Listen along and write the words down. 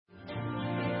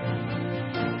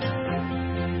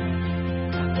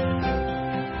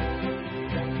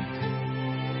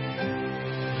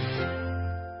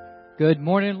Good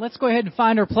morning. Let's go ahead and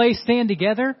find our place, stand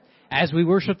together as we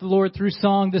worship the Lord through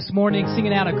song this morning,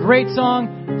 singing out a great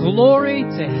song, Glory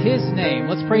to His Name.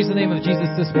 Let's praise the name of Jesus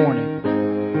this morning.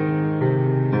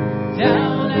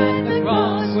 Down at the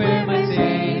cross where my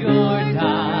Savior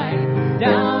died,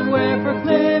 down where for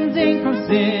cleansing from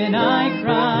sin I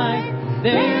cried,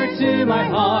 there to my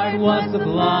heart was the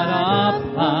blood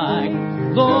applied.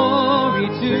 Glory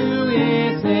to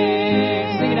His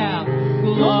name. Sing it out.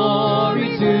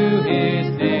 Glory to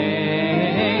His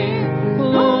name.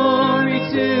 Glory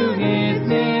to His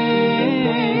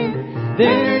name.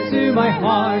 There to my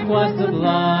heart was the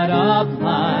blood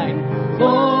applied.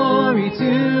 Glory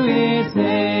to His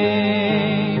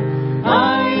name.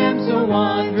 I am so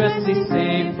wondrously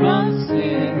saved from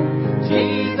sin.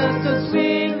 Jesus so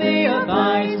sweetly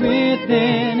abides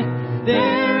within.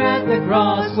 There at the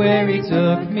cross where He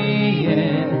took me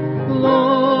in.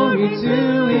 Glory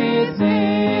to His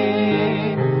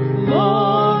name.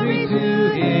 Glory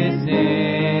to His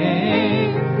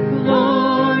name.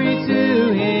 Glory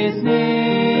to His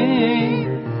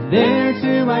name. There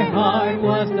to my heart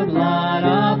was the blood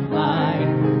applied.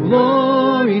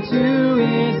 Glory to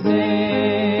His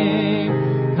name.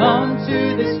 Come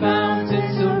to this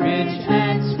fountain so rich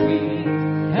and sweet.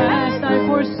 Cast thy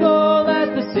poor soul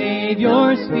at the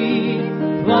Savior's feet.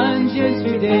 Plunge in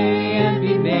today and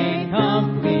be made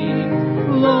complete.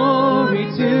 Glory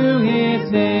to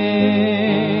His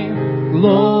name.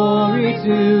 Glory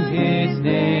to His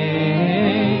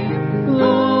name.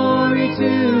 Glory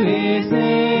to His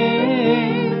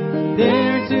name.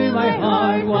 There to my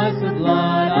heart was the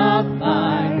blood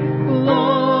applied.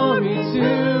 Glory to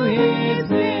His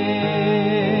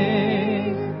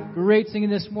name. Great singing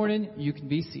this morning. You can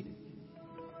be seated.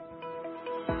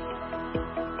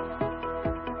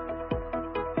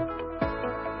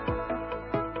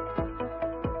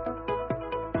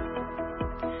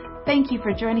 Thank you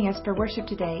for joining us for worship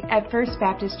today at First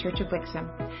Baptist Church of Wixom.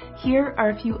 Here are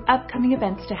a few upcoming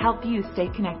events to help you stay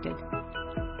connected.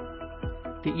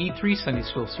 The E3 Sunday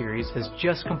School series has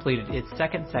just completed its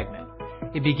second segment.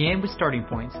 It began with starting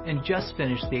points and just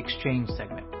finished the exchange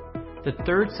segment. The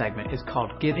third segment is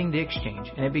called Giving the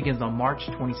Exchange, and it begins on March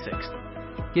 26th.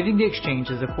 Giving the Exchange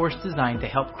is a course designed to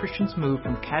help Christians move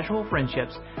from casual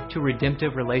friendships to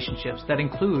redemptive relationships that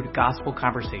include gospel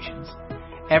conversations.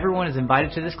 Everyone is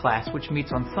invited to this class, which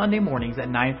meets on Sunday mornings at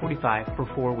 9:45 for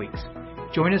 4 weeks.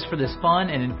 Join us for this fun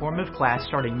and informative class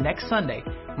starting next Sunday,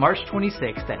 March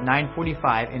 26th at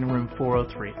 9:45 in room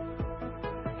 403.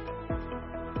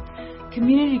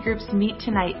 Community groups meet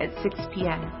tonight at 6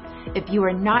 p.m. If you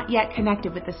are not yet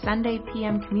connected with the Sunday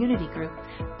p.m. community group,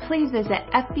 please visit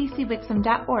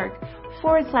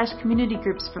fbcwixom.org/community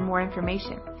groups for more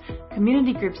information.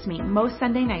 Community groups meet most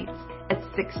Sunday nights at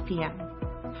 6 p.m.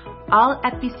 All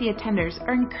FBC attenders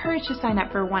are encouraged to sign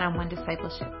up for one-on-one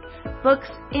discipleship. Books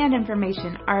and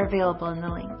information are available in the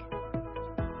link.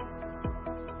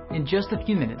 In just a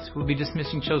few minutes, we'll be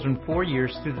dismissing children 4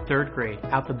 years through the third grade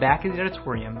out the back of the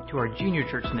auditorium to our junior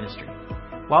church ministry.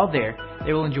 While there,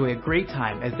 they will enjoy a great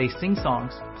time as they sing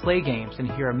songs, play games, and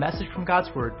hear a message from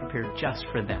God's Word prepared just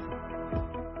for them.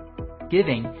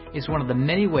 Giving is one of the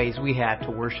many ways we have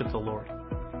to worship the Lord.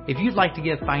 If you'd like to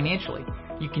give financially,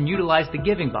 you can utilize the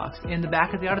giving box in the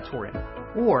back of the auditorium,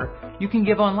 or you can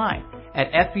give online at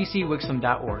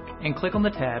fbcwixom.org and click on the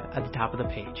tab at the top of the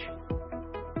page.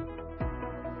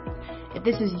 If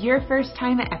this is your first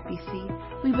time at FBC,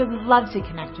 we would love to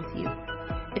connect with you.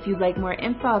 If you'd like more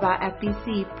info about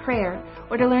FBC, prayer,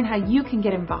 or to learn how you can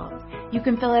get involved, you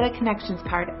can fill out a connections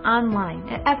card online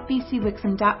at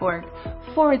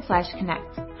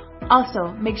fbcwixom.org/connect.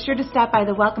 Also, make sure to stop by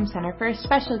the Welcome Center for a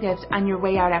special gift on your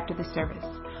way out after the service.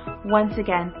 Once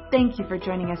again, thank you for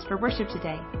joining us for worship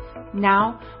today.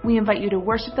 Now, we invite you to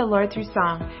worship the Lord through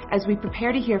song as we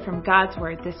prepare to hear from God's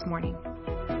Word this morning.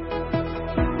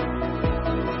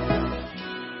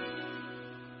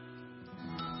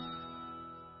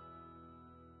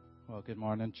 Well, good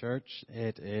morning, church.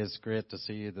 It is great to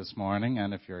see you this morning,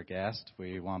 and if you're a guest,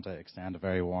 we want to extend a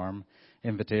very warm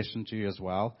invitation to you as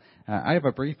well. I have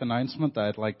a brief announcement that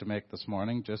I'd like to make this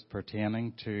morning, just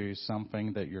pertaining to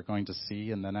something that you're going to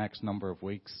see in the next number of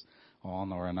weeks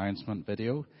on our announcement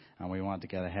video, and we want to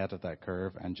get ahead of that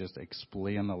curve and just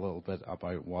explain a little bit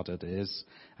about what it is.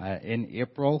 In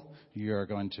April, you're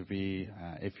going to be,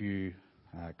 if you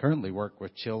currently work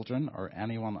with children or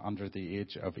anyone under the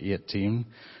age of 18,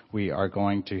 we are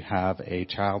going to have a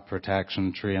child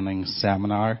protection training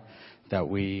seminar that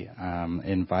we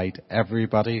invite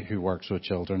everybody who works with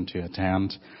children to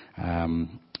attend.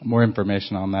 More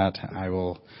information on that I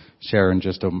will share in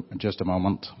just a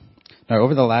moment. Now,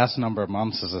 over the last number of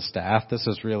months as a staff, this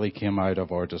has really came out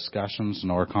of our discussions and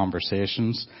our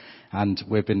conversations, and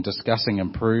we've been discussing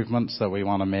improvements that we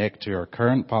want to make to our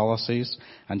current policies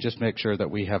and just make sure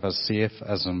that we have as safe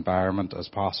as environment as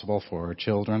possible for our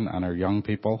children and our young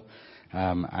people.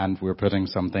 And we're putting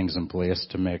some things in place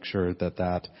to make sure that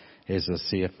that is as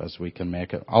safe as we can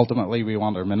make it. Ultimately, we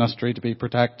want our ministry to be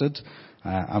protected,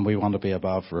 and we want to be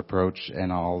above reproach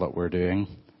in all that we're doing.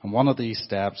 And one of these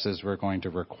steps is we're going to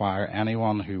require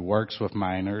anyone who works with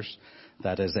minors,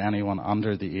 that is anyone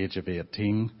under the age of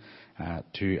 18,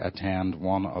 to attend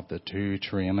one of the 2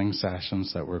 training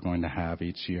sessions that we're going to have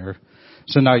each year.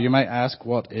 So now you might ask,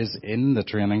 what is in the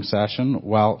training session?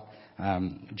 Well,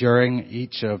 during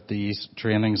each of these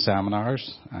training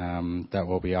seminars that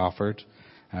will be offered,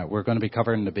 we're going to be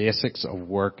covering the basics of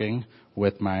working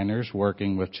with minors,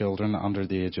 working with children under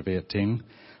the age of 18.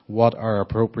 What are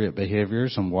appropriate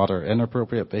behaviors and what are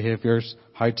inappropriate behaviors,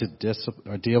 how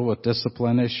to deal with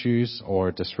discipline issues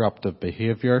or disruptive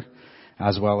behavior,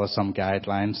 as well as some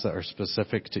guidelines that are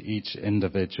specific to each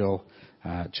individual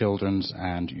children's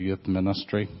and youth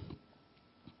ministry.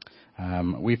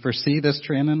 We foresee this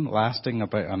training lasting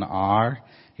about an hour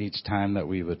each time that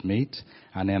we would meet,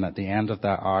 and then at the end of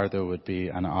that hour there would be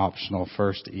an optional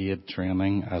first aid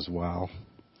training as well.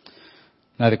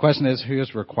 Now the question is, who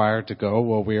is required to go?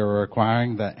 Well, we are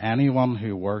requiring that anyone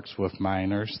who works with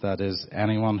minors, that is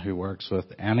anyone who works with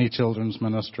any children's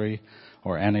ministry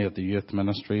or any of the youth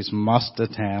ministries, must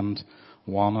attend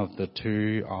one of the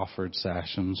 2 offered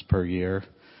sessions per year.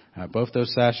 Both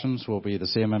those sessions will be the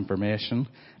same information,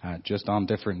 just on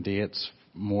different dates,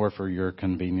 more for your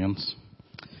convenience.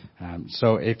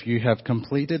 So if you have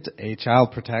completed a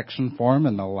child protection form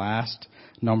in the last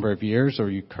number of years,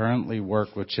 or you currently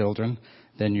work with children,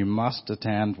 then you must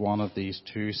attend one of these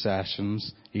 2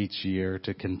 sessions each year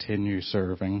to continue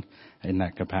serving in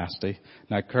that capacity.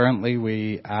 Now, currently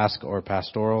we ask our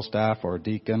pastoral staff or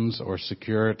deacons or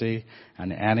security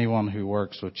and anyone who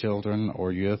works with children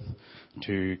or youth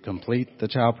to complete the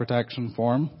child protection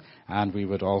form, and we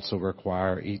would also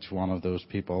require each one of those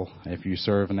people, if you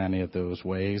serve in any of those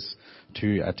ways,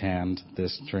 to attend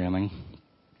this training.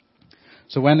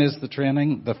 So when is the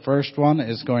training? The first one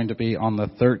is going to be on the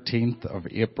 13th of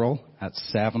April at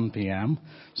 7 p.m.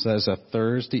 So that's a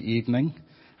Thursday evening.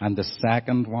 And the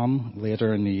second one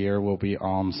later in the year will be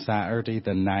on Saturday,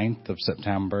 the 9th of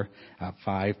September at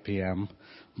 5 p.m.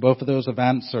 Both of those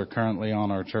events are currently on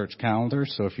our church calendar,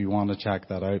 so if you want to check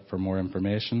that out for more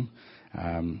information,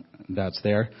 that's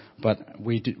there. But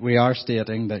we are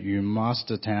stating that you must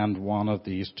attend one of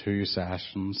these 2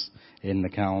 sessions in the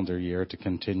calendar year to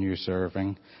continue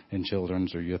serving in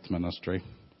children's or youth ministry.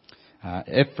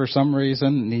 If for some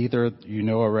reason you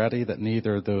know already that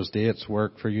neither of those dates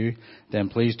work for you, then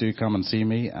please do come and see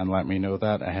me and let me know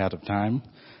that ahead of time.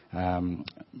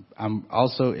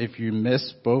 Also, if you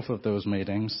miss both of those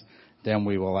meetings, then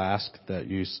we will ask that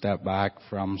you step back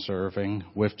from serving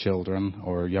with children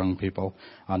or young people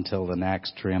until the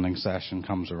next training session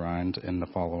comes around in the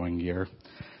following year.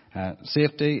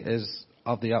 Safety is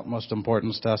of the utmost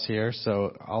importance to us here,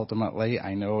 so ultimately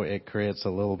I know it creates a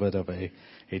little bit of a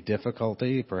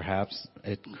difficulty. Perhaps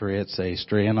it creates a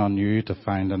strain on you to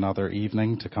find another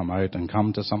evening to come out and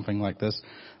come to something like this,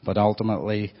 but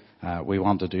ultimately we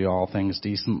want to do all things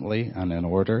decently and in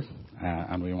order,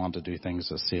 and we want to do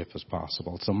things as safe as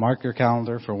possible. So mark your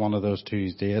calendar for one of those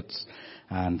 2 dates,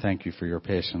 and thank you for your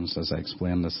patience as I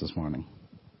explained this morning.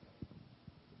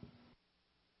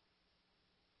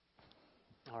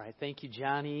 All right, thank you,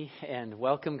 Johnny, and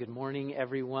welcome. Good morning,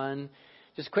 everyone.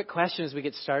 Just a quick question as we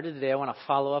get started today. I want to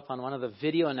follow up on one of the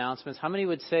video announcements. How many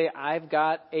would say, I've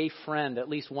got a friend, at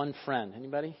least one friend?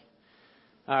 Anybody?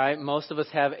 All right, most of us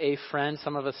have a friend.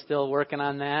 Some of us still working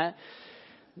on that.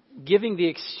 Giving the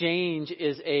Exchange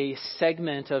is a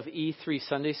segment of E3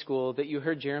 Sunday School that you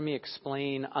heard Jeremy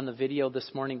explain on the video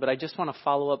this morning, but I just want to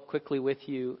follow up quickly with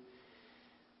you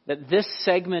that this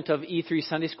segment of E3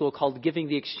 Sunday School called Giving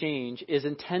the Exchange is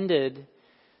intended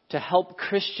to help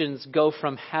Christians go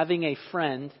from having a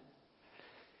friend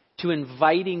to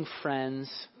inviting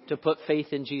friends to put faith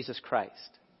in Jesus Christ.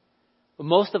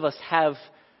 Most of us have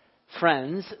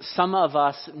friends. Some of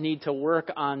us need to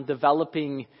work on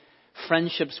developing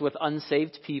friendships with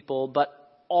unsaved people,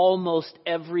 but almost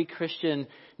every Christian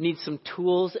needs some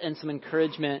tools and some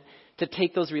encouragement to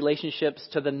take those relationships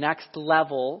to the next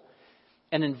level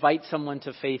and invite someone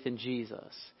to faith in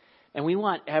Jesus. And we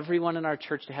want everyone in our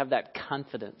church to have that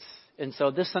confidence. And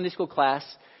so this Sunday school class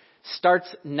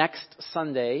starts next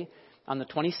Sunday on the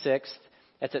 26th.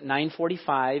 It's at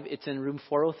 9:45. It's in room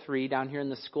 403 down here in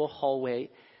the school hallway.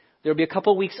 There will be a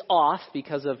couple weeks off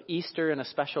because of Easter and a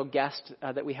special guest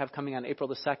that we have coming on April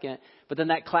the 2nd. But then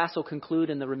that class will conclude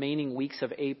in the remaining weeks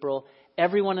of April.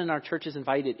 Everyone in our church is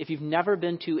invited. If you've never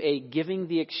been to a Giving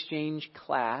the Exchange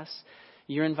class,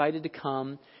 you're invited to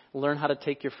come, learn how to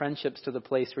take your friendships to the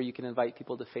place where you can invite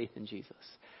people to faith in Jesus.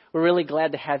 We're really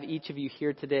glad to have each of you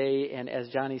here today. And as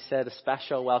Johnny said, a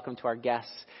special welcome to our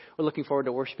guests. We're looking forward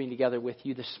to worshiping together with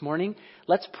you this morning.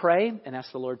 Let's pray and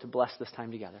ask the Lord to bless this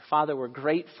time together. Father, we're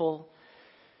grateful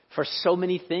for so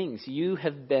many things. You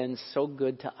have been so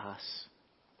good to us.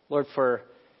 Lord, for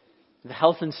the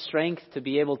health and strength to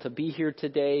be able to be here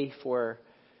today, for,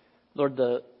 Lord,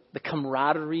 the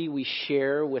camaraderie we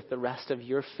share with the rest of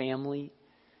your family,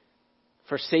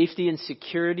 for safety and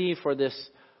security, for this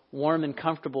warm and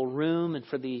comfortable room, and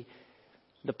for the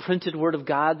printed Word of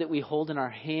God that we hold in our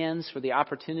hands, for the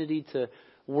opportunity to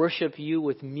worship you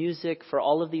with music. For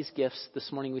all of these gifts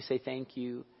this morning, we say thank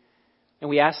you. And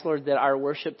we ask, Lord, that our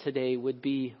worship today would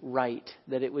be right,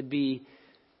 that it would be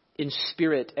in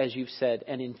spirit, as you've said,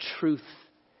 and in truth.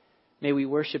 May we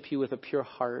worship you with a pure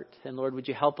heart. And Lord, would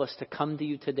you help us to come to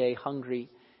you today hungry,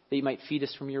 that you might feed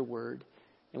us from your word.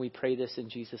 And we pray this in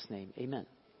Jesus' name. Amen.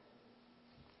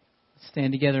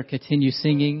 Stand together, continue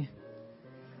singing,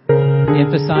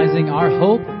 emphasizing our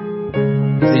hope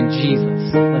is in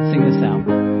Jesus. Let's sing this out.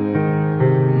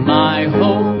 My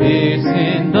hope is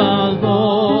in the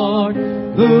Lord,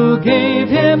 who gave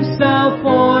himself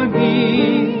for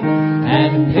me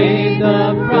and paid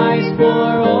the price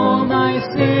for all my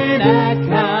sin at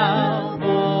Calvary.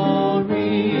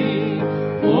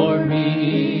 For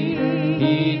me,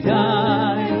 he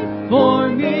died. For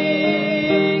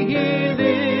me, he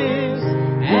lives.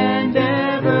 And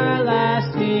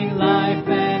everlasting life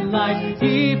and life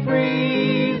he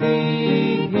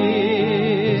freely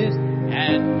gives.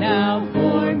 And now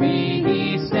for me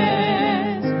he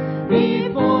stands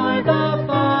before the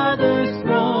Father's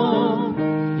throne.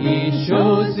 He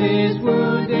shows his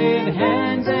wounded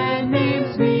hands and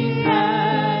names me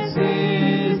as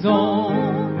his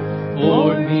own.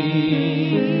 For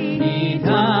me he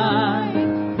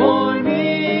died, for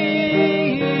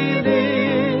me he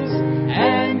lives,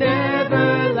 and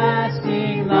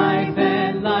everlasting life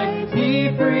and life he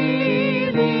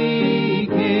freely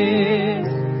gives.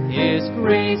 His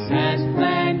grace has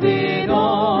planned it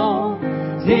all,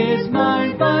 'tis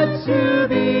mine but to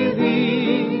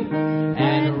believe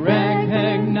and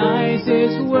recognize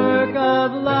his work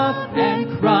of love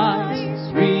and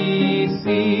Christ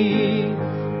receive.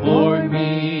 For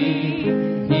me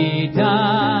he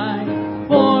died,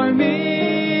 for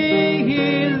me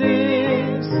he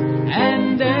lives,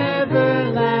 and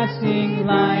everlasting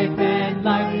life and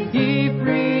life he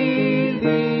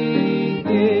freely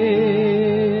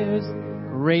gives.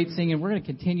 Great singing. We're going to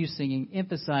continue singing,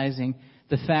 emphasizing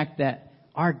the fact that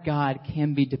our God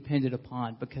can be depended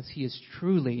upon because he is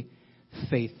truly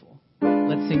faithful.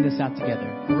 Let's sing this out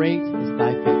together. Great is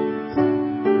thy faithfulness.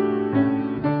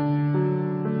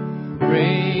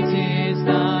 Great is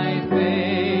thy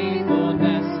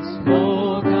faithfulness,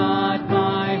 O God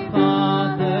my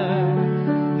Father.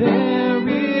 There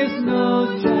is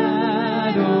no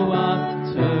shadow of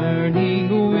turning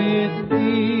with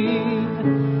thee.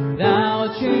 Thou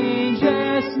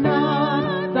changest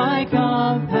not, thy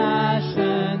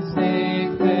compassions they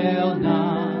fail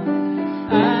not.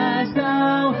 As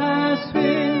thou hast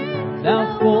been,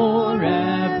 thou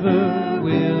forever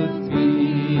wilt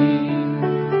be.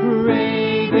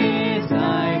 Great is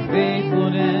thy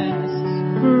faithfulness,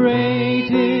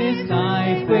 great is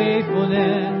thy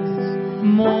faithfulness.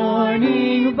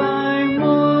 Morning by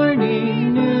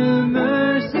morning, new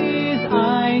mercies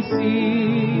I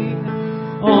see.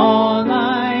 All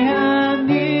I have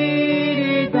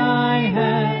needed, thy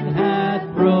hand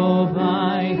hath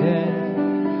provided.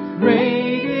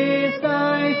 Great is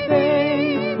thy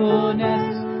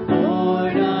faithfulness,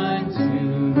 Lord,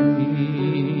 unto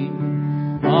me.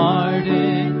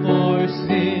 Pardon for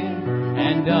sin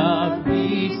and a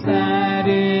peace that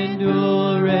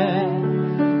endureth.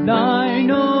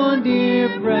 Thine own dear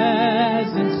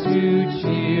presence to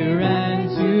cheer and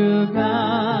to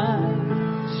guide.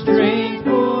 Strength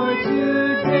for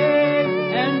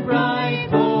today and bright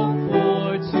hope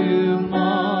for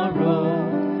tomorrow.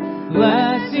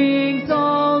 Blessings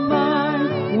all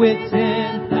mine with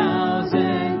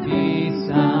 10,000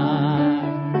 beside.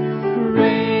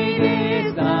 Great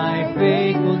is thy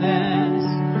faithfulness,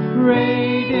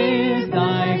 great is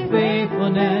thy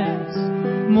faithfulness.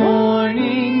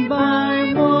 Morning by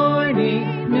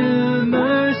morning, new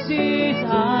mercies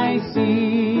I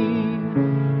see.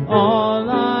 All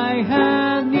I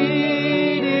have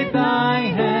needed, thy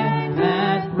hand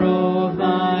hath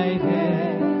provided.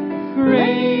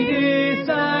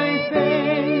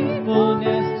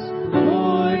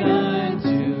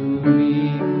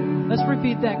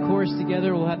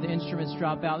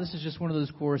 drop out. This is just one of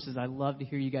those choruses I love to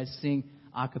hear you guys sing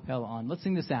a cappella on. Let's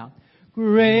sing this out.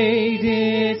 Great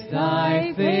is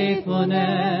thy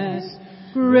faithfulness.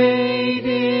 Great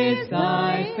is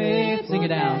thy faithfulness. Sing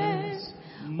it out.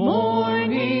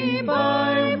 Morning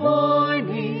by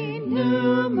morning,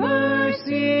 new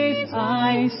mercies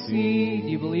I see. Do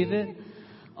you believe it?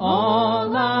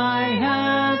 All I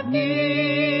have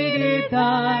needed,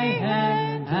 thy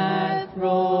hand hath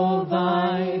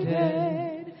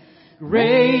provided.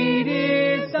 Great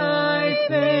is thy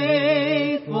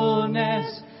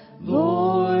faithfulness,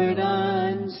 Lord,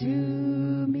 unto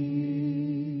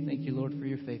me. Thank you, Lord, for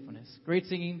your faithfulness. Great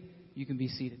singing. You can be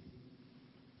seated.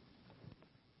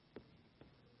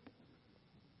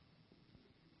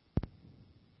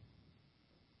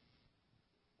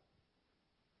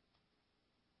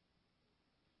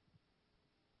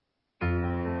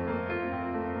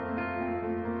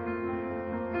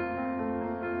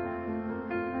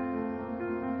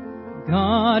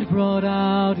 God brought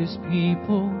out his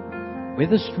people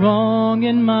with a strong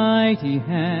and mighty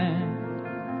hand,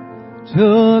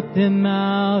 took them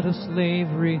out of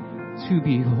slavery to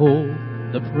behold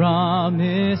the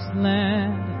promised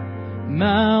land.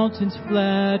 Mountains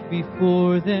fled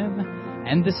before them,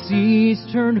 and the seas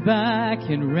turned back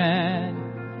and ran,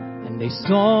 and they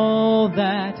saw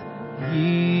that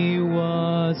he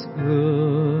was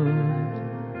good.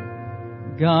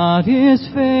 God is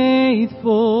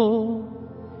faithful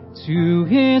to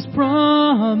his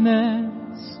promise.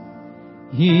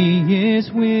 He is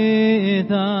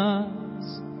with us.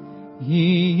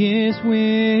 He is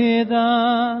with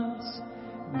us.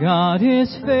 God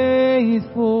is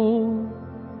faithful.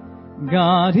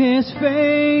 God is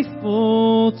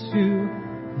faithful to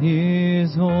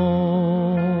his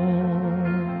own.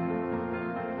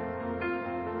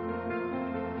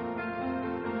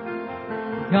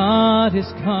 God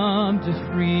has come to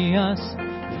free us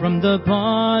from the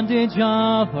bondage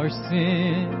of our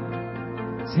sin.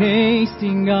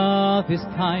 Tasting of his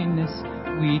kindness,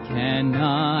 we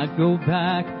cannot go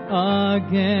back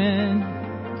again.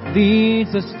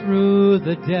 Leads us through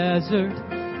the desert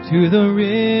to the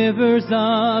rivers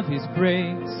of his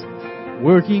grace,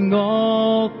 working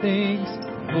all things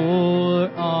for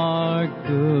our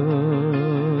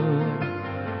good.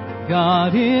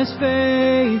 God is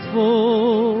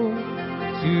faithful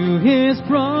to his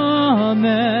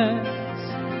promise.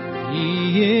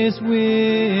 He is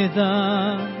with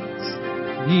us.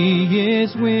 He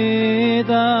is with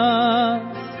us.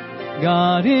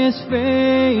 God is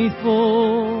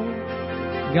faithful.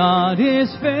 God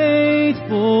is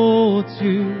faithful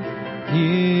to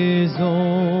his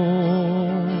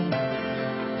own.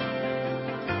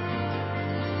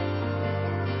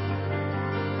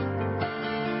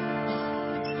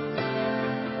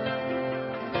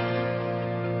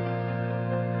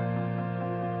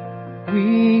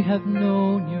 We have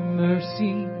known your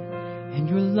mercy and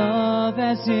your love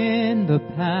as in the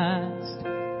past.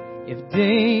 If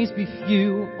days be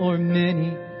few or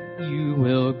many, you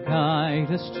will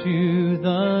guide us to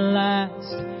the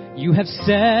last. You have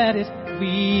said it,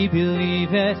 we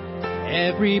believe it,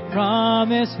 every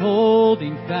promise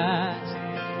holding fast.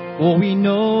 For we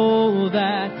know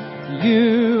that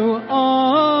you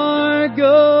are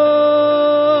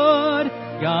good.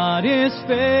 God is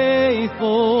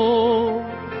faithful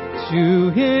to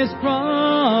his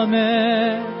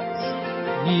promise.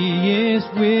 He is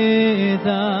with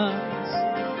us.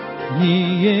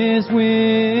 He is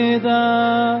with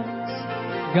us.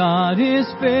 God is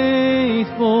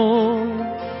faithful.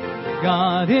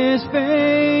 God is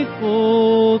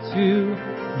faithful to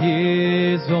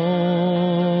his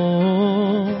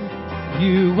own.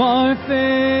 You are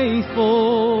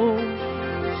faithful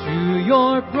to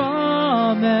your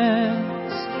promise.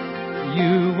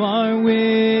 You are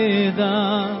with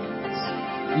us.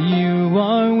 You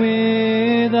are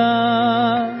with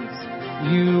us.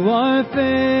 You are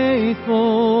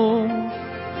faithful.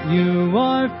 You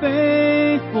are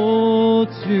faithful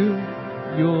to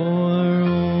your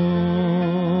own.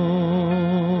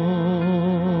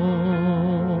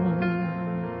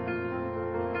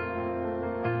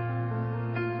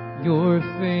 You're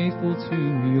faithful to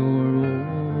your own.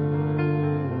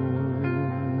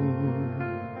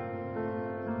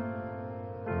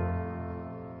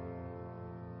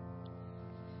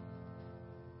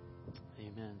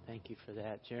 Thank you for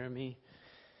that, Jeremy.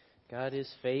 God is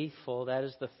faithful. That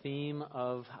is the theme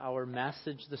of our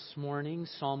message this morning.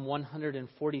 Psalm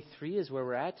 143 is where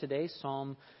we're at today.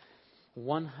 Psalm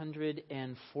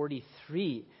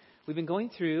 143. We've been going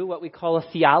through what we call a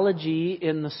theology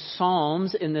in the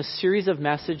Psalms in this series of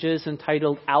messages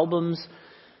entitled Albums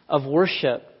of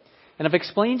Worship. And I've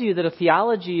explained to you that a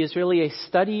theology is really a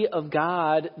study of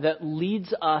God that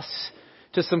leads us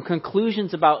to some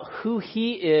conclusions about who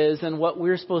He is and what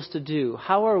we're supposed to do.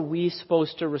 How are we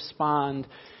supposed to respond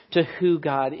to who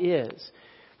God is?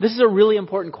 This is a really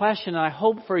important question, and I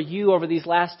hope for you over these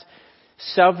last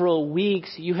several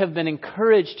weeks, you have been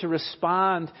encouraged to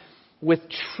respond with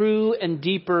true and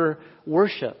deeper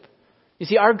worship. You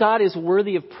see, our God is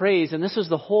worthy of praise, and this is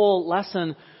the whole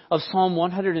lesson of Psalm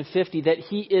 150, that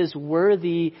He is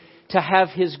worthy to have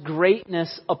His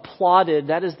greatness applauded.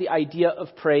 That is the idea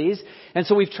of praise. And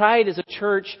so we've tried as a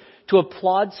church to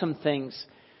applaud some things.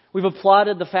 We've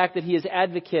applauded the fact that He is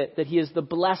advocate, that He is the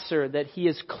blesser, that He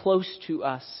is close to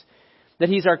us, that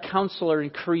He's our counselor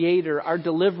and creator, our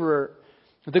deliverer,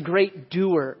 the great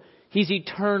doer. He's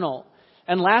eternal.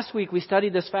 And last week we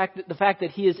studied the fact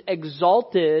that He is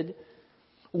exalted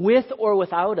with or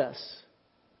without us.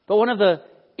 But one of the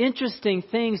interesting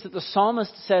things that the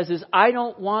psalmist says is, I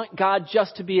don't want God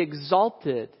just to be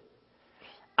exalted.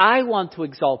 I want to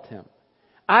exalt Him.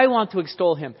 I want to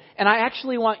extol Him. And I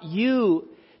actually want you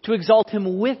to exalt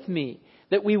Him with me,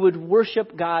 that we would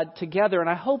worship God together. And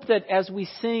I hope that as we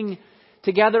sing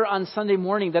together on Sunday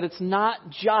morning, that it's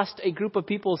not just a group of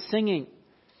people singing,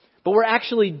 but we're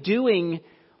actually doing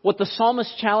what the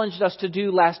psalmist challenged us to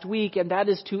do last week, and that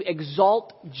is to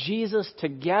exalt Jesus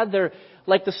together,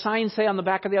 like the signs say on the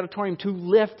back of the auditorium, to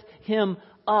lift Him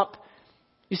up.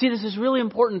 You see, this is really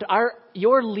important.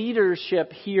 Your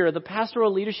leadership here, the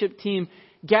pastoral leadership team,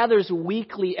 gathers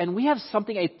weekly, and we have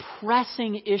a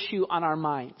pressing issue on our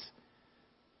minds.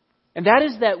 And that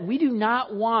is that we do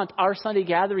not want our Sunday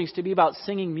gatherings to be about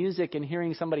singing music and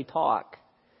hearing somebody talk.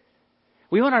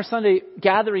 We want our Sunday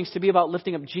gatherings to be about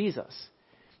lifting up Jesus.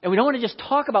 And we don't want to just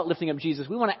talk about lifting up Jesus.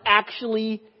 We want to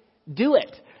actually do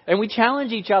it. And we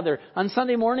challenge each other on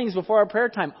Sunday mornings before our prayer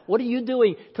time. What are you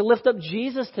doing to lift up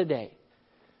Jesus today?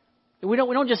 We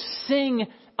don't just sing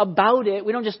about it.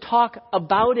 We don't just talk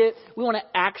about it. We want to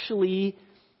actually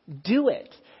do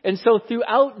it. And so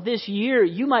throughout this year,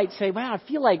 you might say, wow, I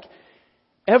feel like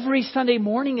every Sunday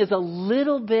morning is a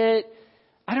little bit,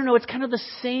 it's kind of the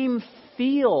same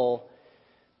feel.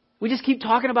 We just keep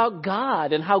talking about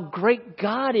God and how great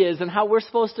God is and how we're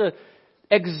supposed to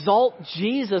exalt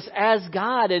Jesus as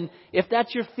God. And if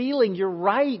that's your feeling, you're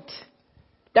right.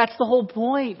 That's the whole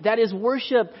point. That is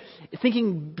worship,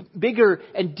 thinking bigger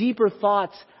and deeper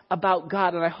thoughts about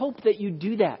God. And I hope that you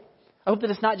do that. I hope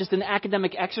that it's not just an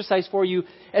academic exercise for you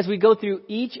as we go through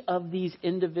each of these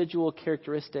individual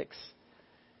characteristics.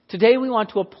 Today we want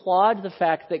to applaud the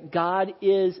fact that God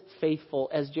is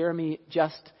faithful, as Jeremy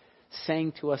just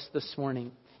sang to us this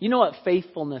morning. You know what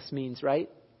faithfulness means, right?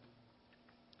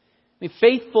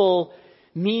 Faithful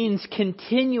means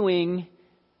continuing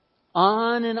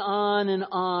on and on and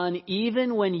on,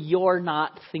 even when you're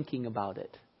not thinking about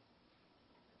it.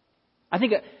 I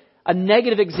think a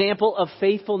negative example of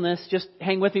faithfulness, just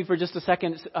hang with me for just a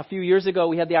second. A few years ago,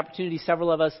 we had the opportunity,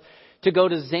 several of us, to go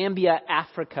to Zambia,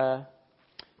 Africa,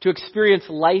 to experience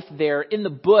life there in the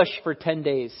bush for 10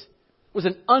 days. It was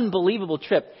an unbelievable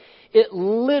trip. It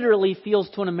literally feels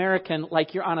to an American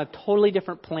like you're on a totally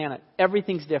different planet.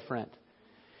 Everything's different.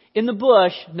 In the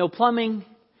bush, no plumbing,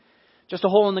 just a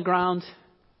hole in the ground,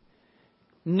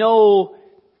 no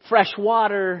fresh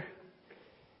water,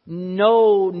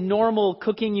 no normal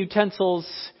cooking utensils,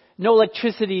 no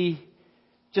electricity,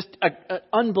 just an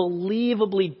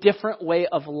unbelievably different way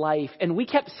of life. And we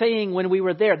kept saying when we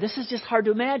were there, this is just hard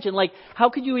to imagine. Like, how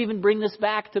could you even bring this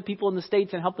back to people in the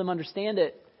States and help them understand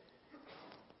it?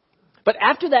 But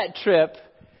after that trip,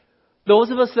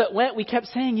 those of us that went, we kept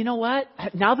saying, you know what?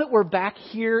 Now that we're back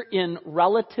here in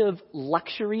relative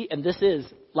luxury, and this is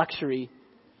luxury,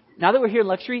 now that we're here in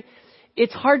luxury,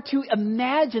 it's hard to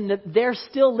imagine that they're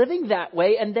still living that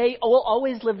way, and they will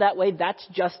always live that way. That's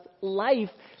just life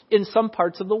in some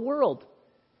parts of the world.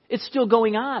 It's still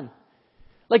going on.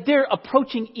 Like, they're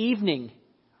approaching evening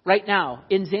right now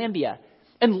in Zambia,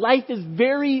 and life is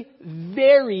very,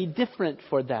 very different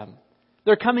for them.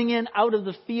 They're coming in out of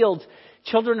the fields.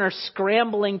 Children are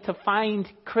scrambling to find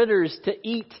critters to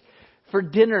eat for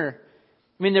dinner.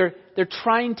 I mean, they're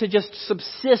trying to just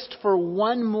subsist for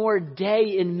one more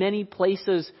day in many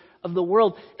places of the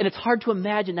world. And it's hard to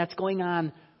imagine that's going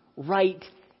on right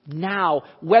now.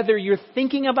 Whether you're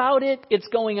thinking about it, it's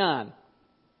going on.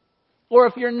 Or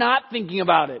if you're not thinking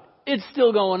about it, it's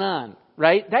still going on,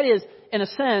 right? That is, in a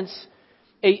sense,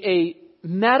 a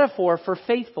metaphor for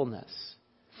faithfulness.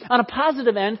 On a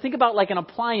positive end, think about like an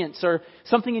appliance or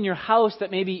something in your house that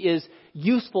maybe is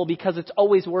useful because it's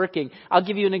always working. I'll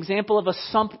give you an example of a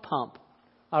sump pump.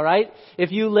 All right?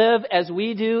 If you live, as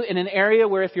we do, in an area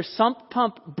where if your sump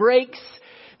pump breaks,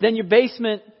 then your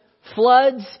basement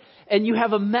floods and you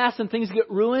have a mess and things get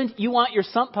ruined, you want your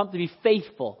sump pump to be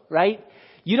faithful, right?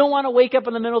 You don't want to wake up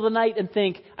in the middle of the night and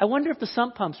think, I wonder if the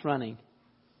sump pump's running.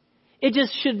 It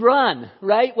just should run,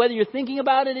 right? Whether you're thinking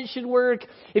about it, it should work.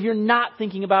 If you're not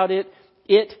thinking about it,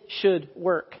 it should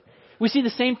work. We see the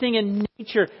same thing in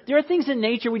nature. There are things in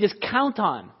nature we just count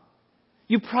on.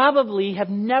 You probably have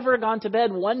never gone to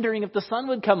bed wondering if the sun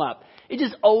would come up. It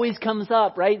just always comes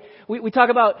up, right? We talk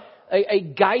about a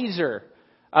geyser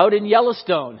out in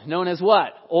Yellowstone, known as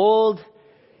what? Old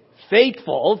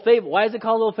Faithful. Why is it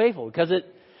called Old Faithful? Because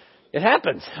it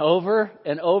happens over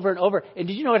and over and over. And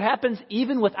did you know it happens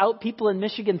even without people in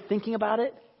Michigan thinking about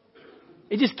it?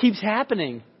 It just keeps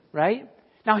happening, right?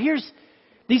 Now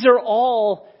these are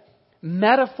all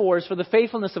metaphors for the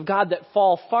faithfulness of God that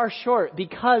fall far short,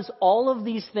 because all of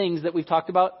these things that we've talked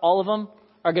about, all of them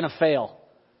are going to fail.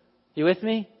 You with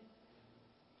me?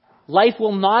 Life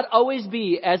will not always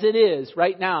be as it is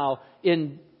right now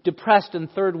in depressed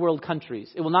and third world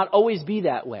countries. It will not always be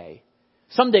that way.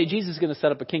 Someday Jesus is going to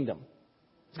set up a kingdom.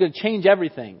 It's going to change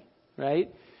everything,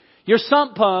 right? Your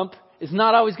sump pump is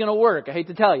not always going to work, I hate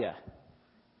to tell you,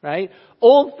 right?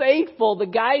 Old Faithful, the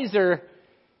geyser,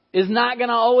 is not going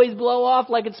to always blow off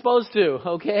like it's supposed to,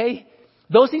 okay?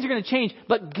 Those things are going to change,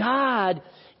 but God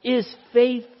is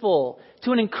faithful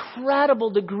to an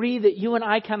incredible degree that you and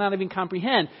I cannot even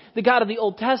comprehend. The God of the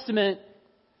Old Testament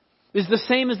is the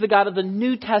same as the God of the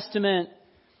New Testament,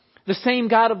 the same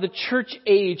God of the church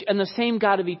age, and the same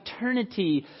God of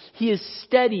eternity. He is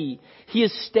steady. He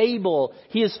is stable.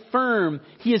 He is firm.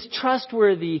 He is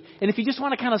trustworthy. And if you just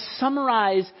want to kind of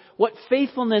summarize what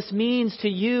faithfulness means to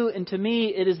you and to me,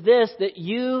 it is this, that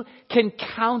you can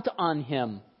count on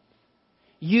Him.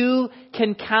 You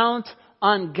can count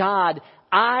on God.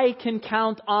 I can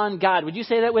count on God. Would you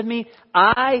say that with me?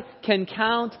 I can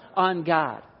count on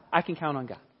God. I can count on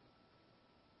God.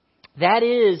 That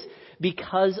is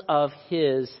because of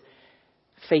His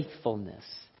faithfulness.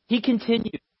 He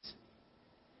continues.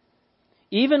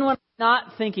 Even when I'm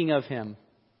not thinking of Him,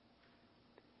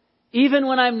 even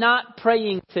when I'm not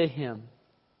praying to Him,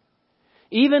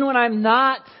 even when I'm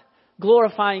not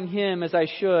glorifying Him as I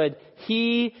should,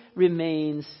 He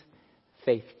remains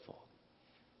faithful.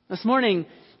 This morning,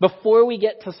 before we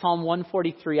get to Psalm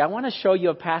 143, I want to show you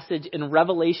a passage in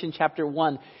Revelation chapter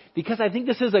 1, because I think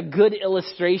this is a good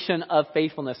illustration of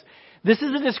faithfulness. This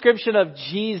is a description of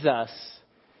Jesus,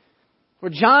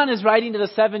 where John is writing to the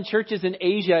 7 churches in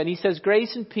Asia, and he says,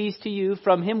 grace and peace to you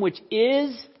from Him which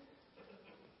is,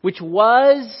 which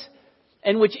was,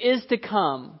 and which is to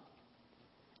come,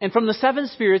 and from the 7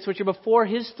 spirits which are before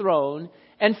His throne,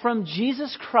 and from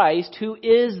Jesus Christ, who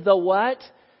is the what?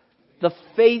 The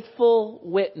faithful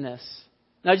witness.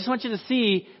 Now I just want you to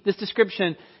see this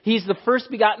description. He's the first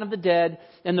begotten of the dead,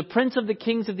 and the prince of the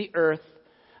kings of the earth.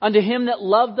 Unto Him that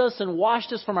loved us and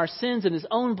washed us from our sins in His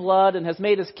own blood, and has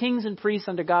made us kings and priests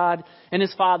unto God and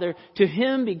His Father. To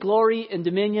Him be glory and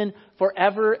dominion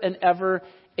forever and ever.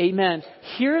 Amen.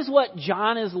 Here's what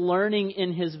John is learning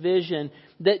in his vision.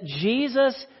 That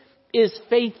Jesus is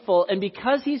faithful. And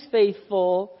because He's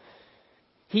faithful,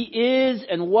 He is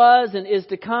and was and is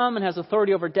to come, and has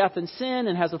authority over death and sin,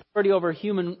 and has authority over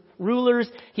human rulers.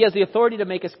 He has the authority to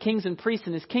make us kings and priests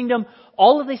in His kingdom.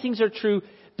 All of these things are true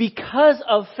because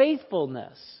of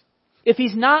faithfulness. If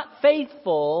He's not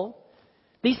faithful,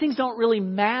 these things don't really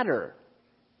matter.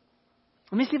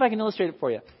 Let me see if I can illustrate it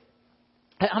for you.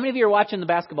 How many of you are watching the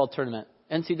basketball tournament?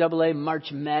 NCAA,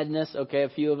 March Madness. Okay, a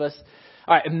few of us.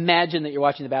 All right, imagine that you're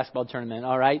watching the basketball tournament.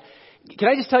 All right. Can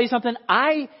I just tell you something?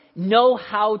 I know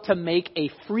how to make a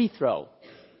free throw.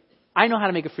 I know how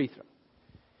to make a free throw.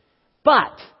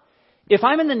 But if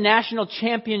I'm in the national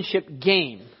championship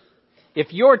game,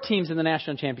 if your team's in the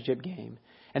national championship game,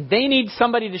 and they need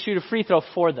somebody to shoot a free throw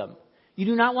for them, you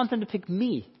do not want them to pick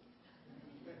me.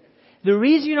 The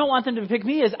reason you don't want them to pick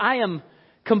me is I am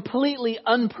completely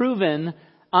unproven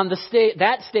on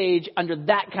that stage under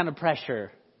that kind of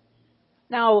pressure.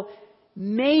 Now,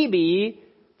 maybe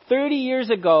 30 years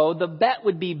ago, the bet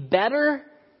would be better,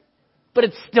 but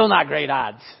it's still not great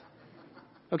odds.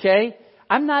 Okay?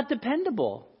 I'm not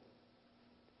dependable.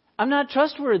 I'm not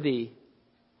trustworthy.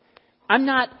 I'm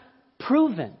not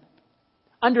proven.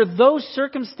 Under those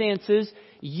circumstances,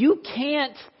 you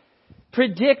can't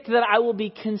predict that I will be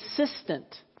consistent.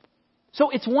 So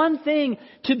it's one thing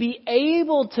to be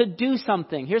able to do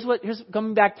something. Here's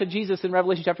coming back to Jesus in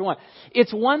Revelation chapter 1.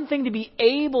 It's one thing to be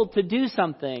able to do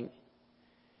something.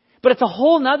 But it's a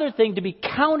whole other thing to be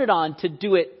counted on to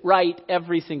do it right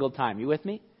every single time. You with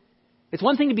me? It's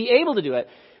one thing to be able to do it,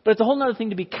 but it's a whole other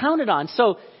thing to be counted on.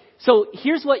 So So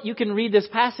here's what you can read this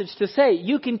passage to say.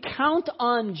 You can count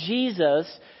on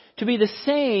Jesus to be the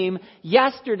same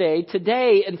yesterday,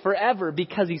 today, and forever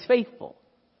because He's faithful.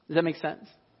 Does that make sense?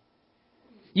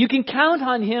 You can count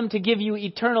on Him to give you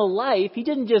eternal life. He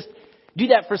didn't just do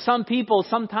that for some people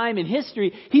sometime in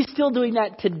history. He's still doing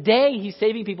that today. He's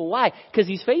saving people. Why? Because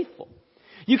He's faithful.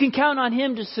 You can count on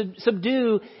Him to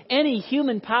subdue any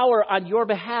human power on your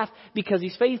behalf because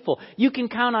He's faithful. You can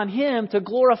count on Him to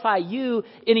glorify you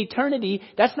in eternity.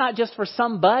 That's not just for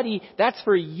somebody. That's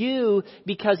for you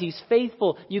because He's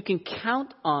faithful. You can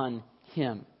count on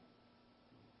Him.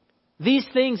 These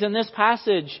things in this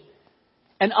passage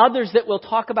and others that we'll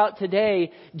talk about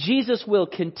today, Jesus will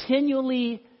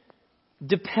continually,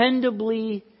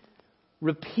 dependably,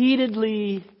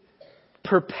 repeatedly,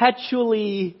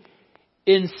 perpetually,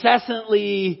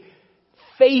 incessantly,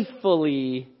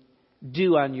 faithfully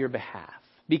do on your behalf.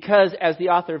 Because as the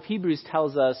author of Hebrews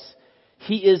tells us,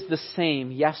 He is the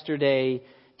same yesterday,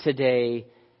 today,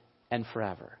 and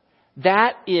forever.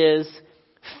 That is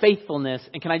faithfulness.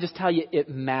 And can I just tell you, it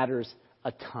matters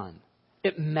a ton.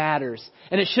 It matters.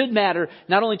 And it should matter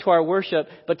not only to our worship,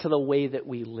 but to the way that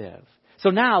we live.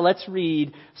 So now let's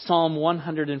read Psalm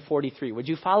 143. Would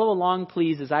you follow along,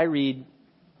 please, as I read?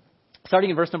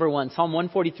 Starting in verse number 1, Psalm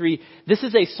 143. This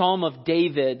is a psalm of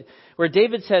David, where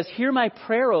David says, "Hear my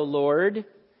prayer, O Lord.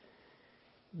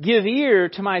 Give ear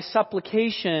to my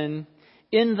supplication.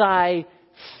 In thy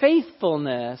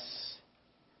faithfulness,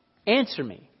 answer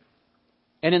me.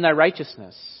 And in thy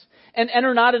righteousness. And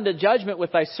enter not into judgment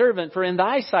with thy servant, for in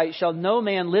thy sight shall no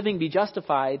man living be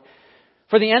justified.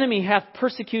 For the enemy hath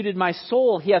persecuted my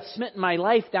soul. He hath smitten my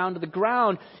life down to the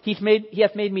ground. He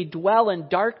hath made me dwell in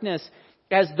darkness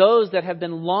as those that have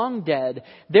been long dead.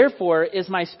 Therefore is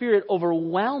my spirit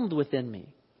overwhelmed within me.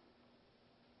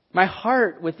 My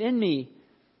heart within me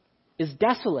is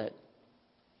desolate.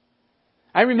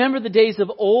 I remember the days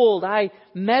of old. I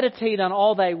meditate on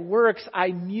all thy works.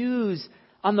 I muse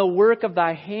on the work of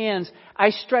thy hands. I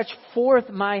stretch forth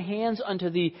my hands unto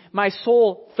thee. My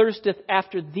soul thirsteth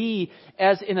after thee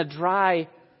as in a dry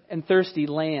and thirsty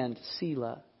land.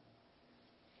 Selah.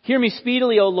 Hear me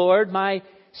speedily, O Lord. My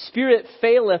spirit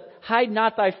faileth. Hide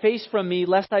not thy face from me,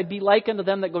 lest I be like unto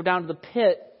them that go down to the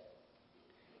pit.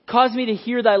 Cause me to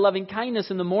hear thy loving kindness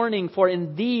in the morning, for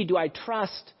in thee do I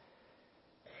trust.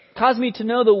 Cause me to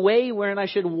know the way wherein I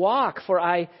should walk, for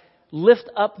I lift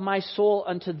up my soul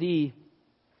unto thee.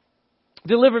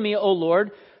 Deliver me, O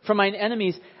Lord, from mine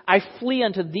enemies. I flee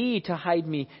unto thee to hide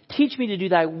me. Teach me to do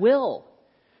thy will.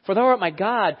 For thou art my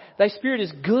God. Thy spirit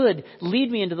is good.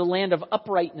 Lead me into the land of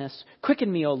uprightness.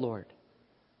 Quicken me, O Lord.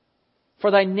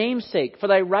 For thy name's sake, for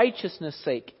thy righteousness'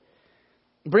 sake.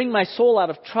 Bring my soul out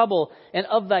of trouble, and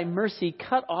of thy mercy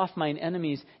cut off mine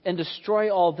enemies, and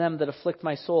destroy all them that afflict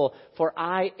my soul. For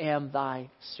I am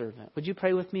thy servant. Would you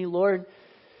pray with me, Lord?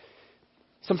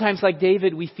 Sometimes, like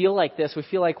David, we feel like this. We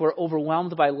feel like we're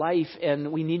overwhelmed by life,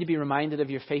 and we need to be reminded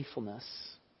of your faithfulness.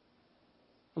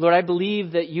 Lord, I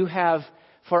believe that you have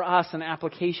for us an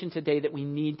application today that we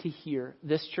need to hear.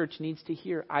 This church needs to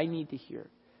hear. I need to hear.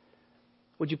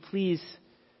 Would you please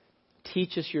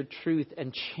teach us your truth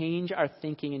and change our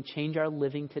thinking and change our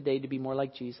living today to be more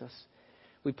like Jesus?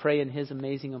 We pray in His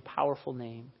amazing and powerful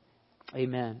name.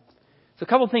 Amen. So a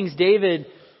couple things David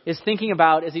is thinking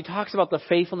about as he talks about the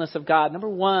faithfulness of God. Number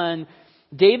one,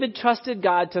 David trusted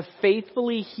God to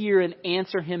faithfully hear and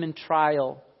answer him in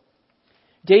trial.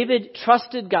 David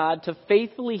trusted God to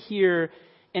faithfully hear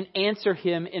and answer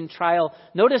him in trial.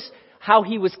 Notice how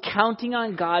he was counting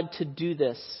on God to do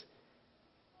this.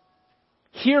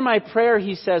 Hear my prayer,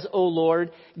 he says, O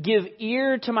Lord. Give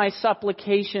ear to my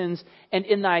supplications, and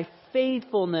in thy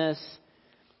faithfulness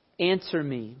answer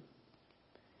me.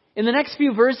 In the next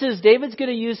few verses, David's going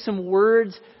to use some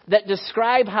words that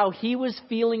describe how he was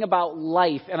feeling about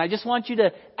life. And I just want you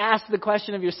to ask the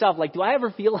question of yourself, like, do I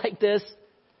ever feel like this?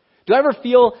 Do I ever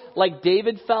feel like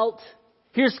David felt?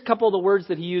 Here's a couple of the words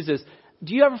that he uses.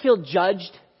 Do you ever feel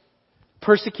judged,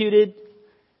 persecuted,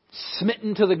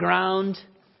 smitten to the ground?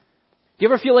 Do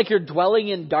you ever feel like you're dwelling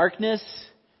in darkness?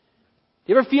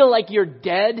 Do you ever feel like you're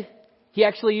dead? He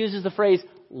actually uses the phrase,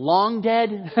 long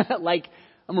dead, like,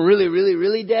 I'm really, really,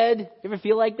 really dead. You ever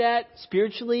feel like that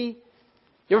spiritually?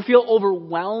 You ever feel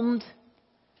overwhelmed?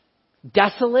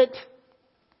 Desolate?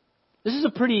 This is a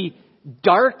pretty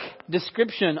dark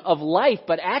description of life,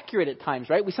 but accurate at times,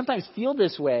 right? We sometimes feel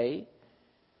this way.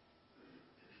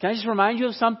 Can I just remind you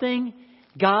of something?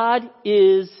 God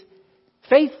is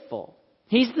faithful.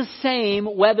 He's the same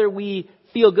whether we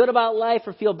feel good about life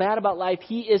or feel bad about life.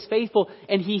 He is faithful,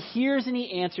 and He hears and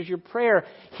He answers your prayer.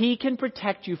 He can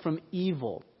protect you from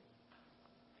evil.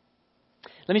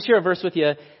 Let me share a verse with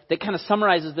you that kind of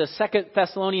summarizes this. 2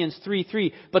 Thessalonians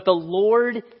 3:3. But the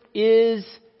Lord is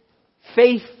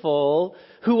faithful,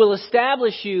 who will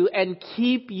establish you and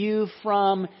keep you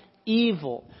from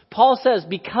evil. Paul says,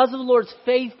 because of the Lord's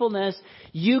faithfulness,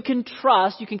 you can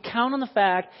trust, you can count on the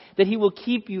fact that He will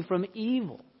keep you from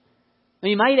evil. Now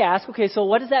you might ask, okay, so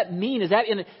what does that mean? Is that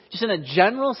just in a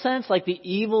general sense, like the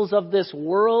evils of this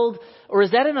world? Or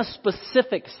is that in a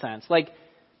specific sense? Like,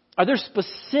 are there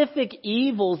specific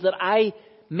evils that I'm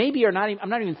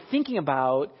not even thinking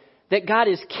about, that God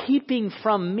is keeping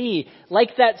from me?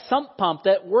 Like that sump pump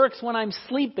that works when I'm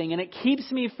sleeping and it keeps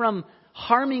me from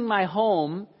harming my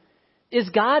home. Is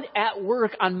God at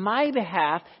work on my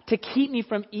behalf to keep me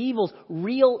from evils,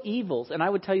 real evils? And I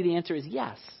would tell you the answer is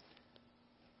yes.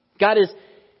 God is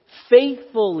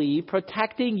faithfully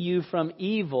protecting you from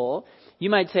evil. You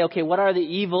might say, okay, what are the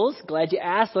evils? Glad you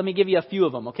asked. Let me give you a few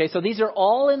of them. Okay, so these are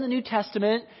all in the New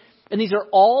Testament, and these are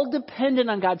all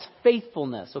dependent on God's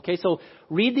faithfulness. Okay, so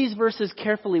read these verses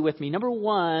carefully with me. Number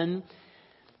one,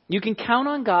 you can count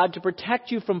on God to protect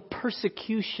you from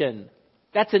persecution.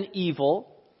 That's an evil.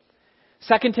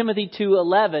 2 Timothy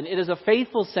 2:11, it is a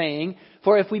faithful saying,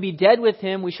 for if we be dead with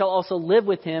Him, we shall also live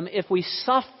with Him. If we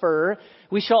suffer,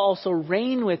 we shall also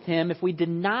reign with Him. If we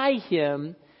deny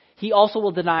Him, He also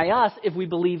will deny us. If we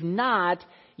believe not,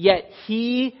 yet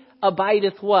He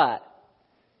abideth what?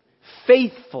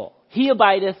 Faithful. He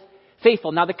abideth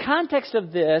faithful. Now the context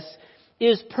of this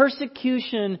is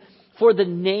persecution for the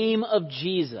name of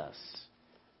Jesus.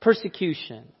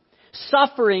 Persecution.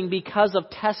 Suffering because of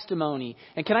testimony.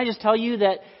 And can I just tell you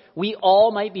that we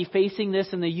all might be facing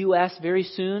this in the U.S. very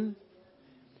soon?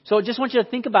 So I just want you to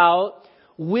think about,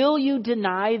 will you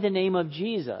deny the name of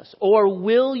Jesus? Or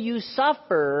will you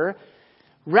suffer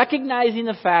recognizing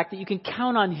the fact that you can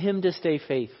count on Him to stay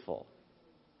faithful?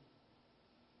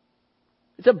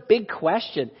 It's a big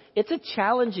question. It's a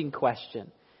challenging question.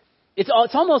 It's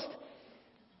almost,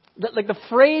 like the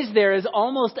phrase there is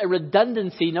almost a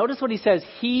redundancy. Notice what he says,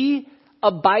 He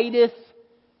abideth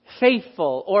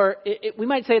faithful. Or we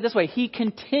might say it this way, He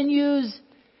continues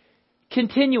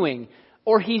continuing.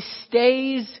 Or He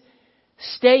stays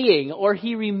staying. Or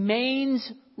He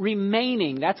remains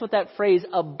remaining. That's what that phrase,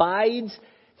 abides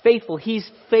faithful. He's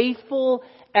faithful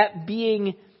at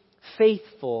being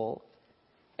faithful.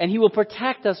 And He will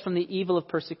protect us from the evil of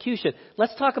persecution.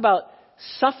 Let's talk about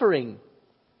suffering.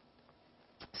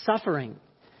 Suffering.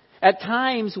 At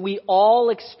times, we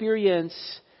all experience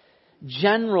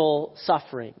general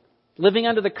suffering. Living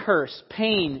under the curse,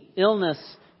 pain, illness,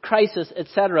 crisis,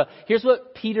 etc. Here's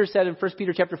what Peter said in 1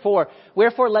 Peter chapter 4.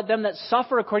 Wherefore let them that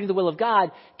suffer according to the will of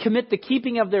God commit the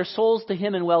keeping of their souls to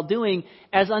Him in well-doing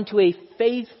as unto a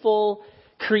faithful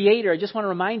Creator. I just want to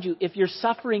remind you, if you're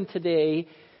suffering today,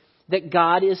 that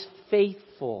God is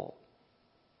faithful.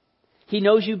 He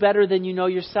knows you better than you know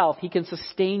yourself. He can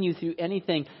sustain you through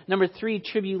anything. Number 3,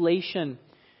 tribulation.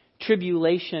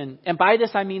 Tribulation. And by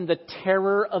this I mean the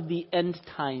terror of the end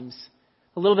times.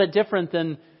 A little bit different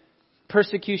than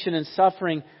persecution and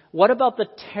suffering. What about the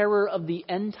terror of the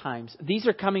end times? These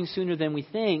are coming sooner than we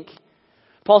think.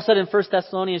 Paul said in 1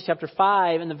 Thessalonians chapter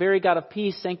 5, and the very God of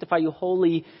peace sanctify you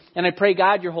wholly. And I pray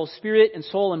God your whole spirit and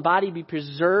soul and body be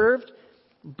preserved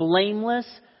blameless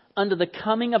unto the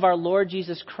coming of our Lord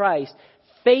Jesus Christ.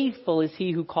 Faithful is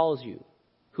He who calls you,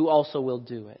 who also will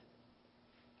do it.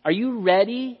 Are you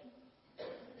ready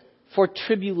for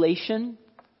tribulation?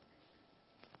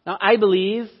 Now, I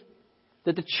believe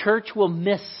that the church will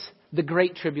miss the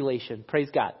great tribulation.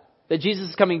 Praise God. That Jesus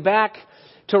is coming back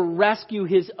to rescue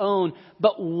His own.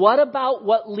 But what about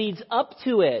what leads up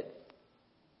to it?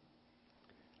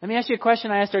 Let me ask you a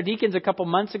question I asked our deacons a couple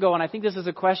months ago, and I think this is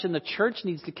a question the church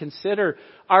needs to consider.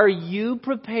 Are you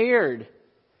prepared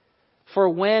for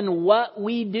when what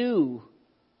we do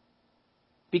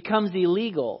becomes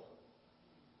illegal?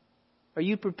 Are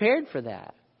you prepared for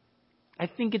that? I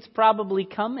think it's probably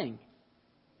coming.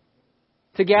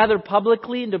 To gather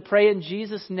publicly and to pray in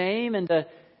Jesus' name and to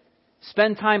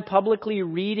spend time publicly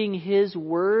reading His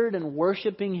Word and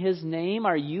worshiping His name.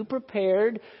 Are you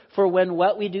prepared for when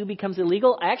what we do becomes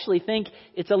illegal? I actually think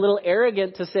it's a little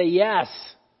arrogant to say, yes,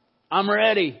 I'm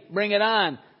ready, bring it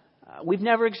on. We've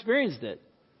never experienced it.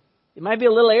 It might be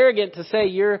a little arrogant to say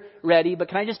you're ready, but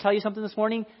can I just tell you something this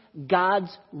morning?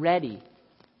 God's ready.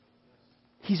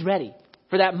 He's ready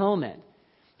for that moment.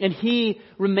 And He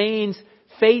remains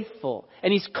faithful.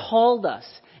 And He's called us.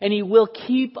 And He will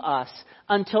keep us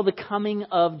until the coming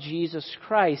of Jesus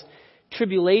Christ.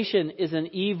 Tribulation is an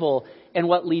evil, and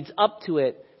what leads up to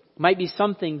it might be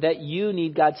something that you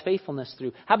need God's faithfulness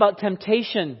through. How about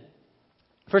temptation?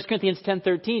 1 Corinthians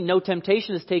 10:13, no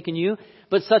temptation has taken you,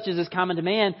 but such as is common to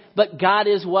man. But God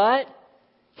is what?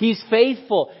 He's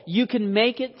faithful. You can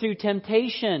make it through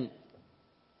temptation.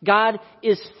 God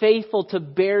is faithful to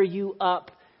bear you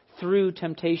up through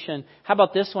temptation. How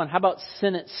about this one? How about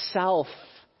sin itself?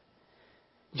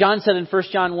 John said in 1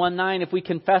 John 1:9, if we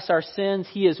confess our sins,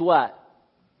 He is what?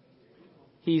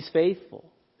 He's faithful.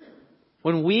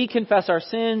 When we confess our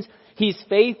sins, He's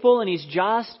faithful and He's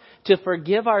just to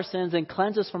forgive our sins and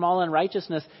cleanse us from all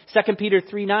unrighteousness. 2 Peter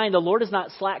 3:9, the Lord is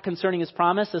not slack concerning His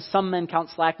promise, as some men count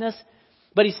slackness,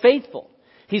 but He's faithful.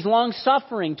 He's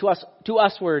long-suffering to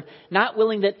usward, not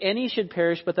willing that any should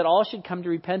perish, but that all should come to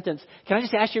repentance. Can I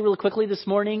just ask you really quickly this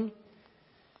morning?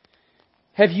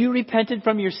 Have you repented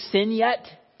from your sin yet?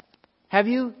 Have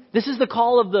you? This is the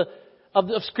call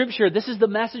of Scripture. This is the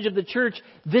message of the church.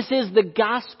 This is the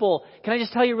gospel. Can I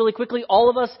just tell you really quickly, all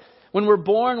of us, when we're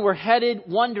born, we're headed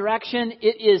one direction.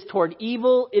 It is toward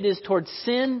evil. It is toward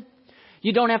sin.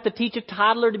 You don't have to teach a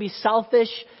toddler to be selfish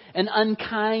and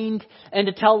unkind and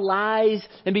to tell lies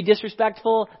and be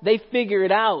disrespectful. They figure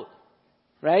it out,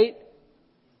 right?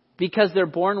 Because they're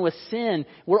born with sin.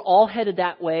 We're all headed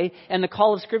that way. And the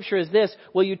call of Scripture is this: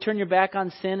 will you turn your back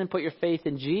on sin and put your faith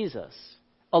in Jesus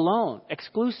alone,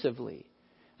 exclusively?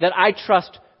 That I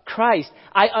trust Christ.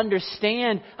 I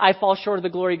understand I fall short of the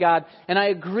glory of God. And I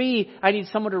agree I need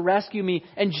someone to rescue me.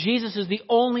 And Jesus is the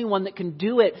only one that can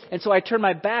do it. And so I turn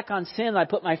my back on sin and I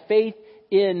put my faith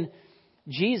in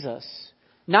Jesus.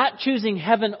 Not choosing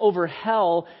heaven over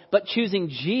hell, but choosing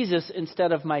Jesus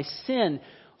instead of my sin.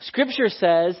 Scripture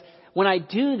says, when I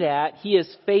do that, He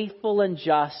is faithful and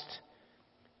just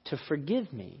to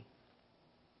forgive me.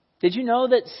 Did you know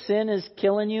that sin is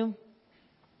killing you?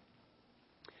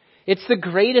 It's the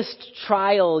greatest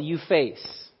trial you face.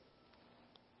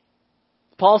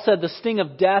 Paul said the sting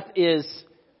of death is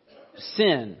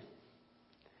sin.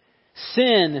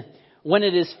 Sin, when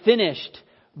it is finished,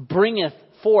 bringeth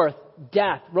forth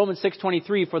death. Romans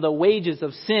 6:23, for the wages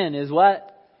of sin is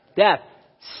what? Death.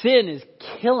 Sin is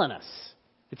killing us.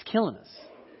 It's killing us.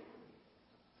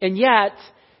 And yet,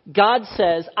 God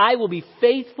says, I will be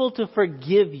faithful to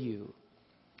forgive you.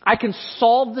 I can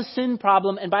solve the sin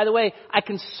problem. And by the way, I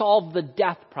can solve the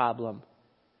death problem.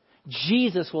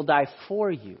 Jesus will die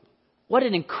for you. What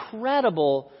an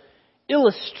incredible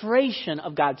illustration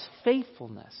of God's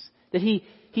faithfulness. That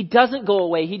He doesn't go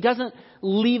away. He doesn't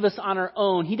leave us on our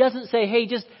own. He doesn't say, hey,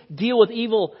 just deal with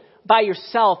evil by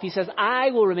yourself. He says, I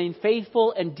will remain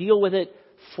faithful and deal with it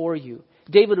for you.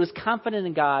 David was confident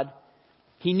in God.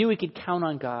 He knew he could count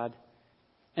on God.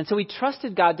 And so he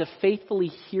trusted God to faithfully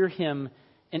hear Him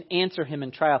and answer Him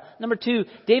in trial. Number 2,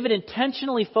 David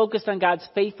intentionally focused on God's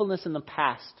faithfulness in the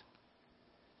past.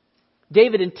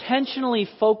 David intentionally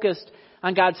focused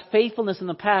on God's faithfulness in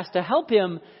the past to help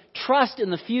him trust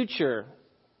in the future.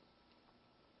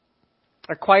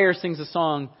 Our choir sings a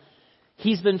song,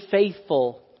 He's been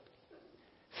faithful,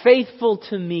 faithful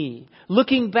to me.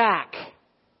 Looking back,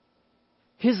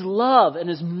 His love and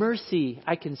His mercy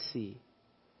I can see.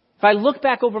 If I look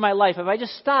back over my life, if I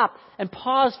just stop and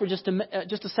pause for just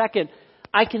a second,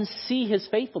 I can see His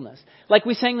faithfulness. Like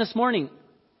we sang this morning,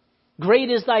 great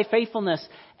is Thy faithfulness.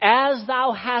 As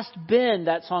Thou hast been,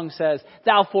 that song says,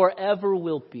 Thou forever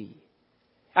wilt be.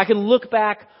 I can look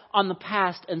back on the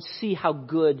past and see how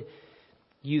good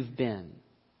You've been.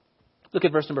 Look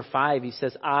at verse number 5. He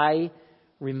says, I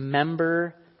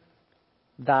remember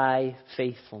Thy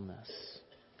faithfulness.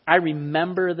 I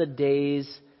remember the days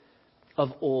of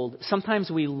old.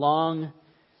 Sometimes we long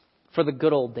for the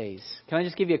good old days. Can I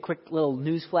just give you a quick little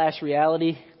newsflash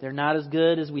reality? They're not as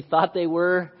good as we thought they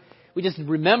were. We just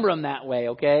remember them that way,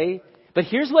 okay? But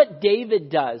here's what David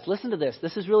does. Listen to this.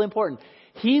 This is really important.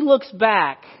 He looks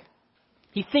back.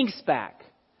 He thinks back.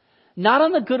 Not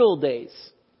on the good old days,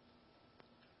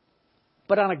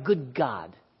 but on a good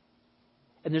God.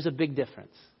 And there's a big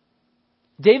difference.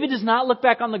 David does not look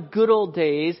back on the good old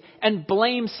days and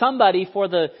blame somebody for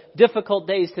the difficult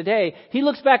days today. He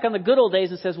looks back on the good old days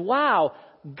and says, wow,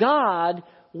 God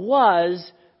was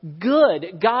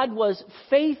good. God was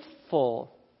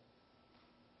faithful.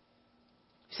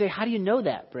 You say, how do you know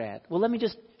that, Brad? Well, let me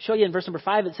just show you in verse number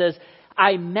 5. It says,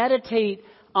 I meditate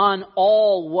on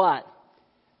all what?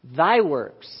 Thy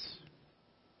works.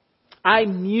 I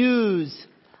muse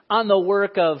on the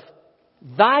work of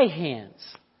Thy hands.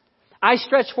 I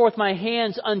stretch forth my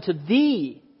hands unto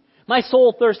Thee. My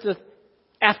soul thirsteth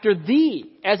after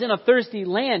Thee, as in a thirsty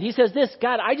land. He says this,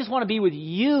 God, I just want to be with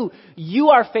You. You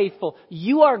are faithful.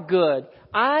 You are good.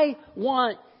 I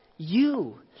want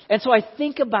You. And so I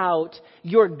think about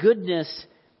Your goodness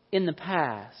in the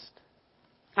past.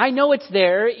 I know it's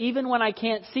there even when I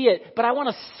can't see it, but I want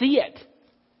to see it.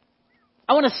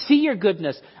 I want to see your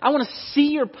goodness. I want to see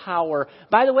your power.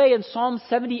 By the way, in Psalm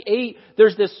 78,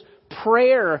 there's this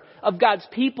prayer of God's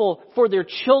people for their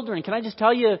children. Can I just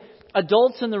tell you,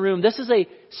 adults in the room, this is a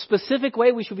specific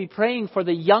way we should be praying for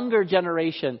the younger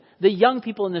generation, the young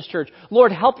people in this church.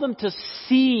 Lord, help them to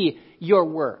see your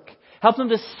work. Help them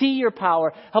to see your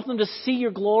power. Help them to see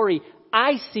your glory.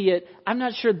 I see it. I'm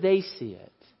not sure they see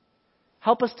it.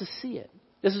 Help us to see it.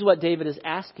 This is what David is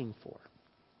asking for.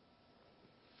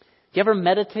 Do you ever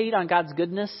meditate on God's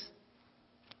goodness?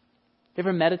 Do you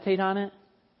ever meditate on it?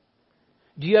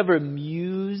 Do you ever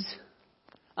muse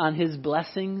on His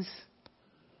blessings?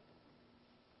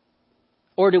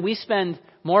 Or do we spend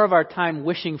more of our time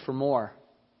wishing for more?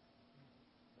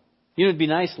 You know, it'd be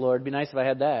nice, Lord. It'd be nice if I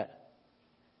had that.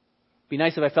 It'd be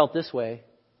nice if I felt this way.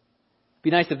 It'd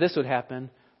be nice if this would happen.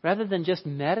 Rather than just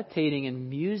meditating and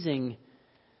musing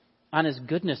on His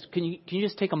goodness. Can you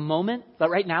just take a moment? But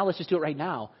right now, let's just do it right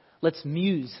now. Let's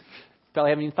muse.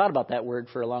 Probably haven't even thought about that word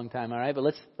for a long time, all right?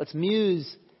 But let's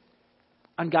muse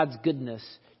on God's goodness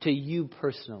to you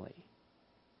personally.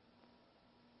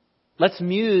 Let's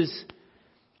muse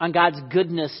on God's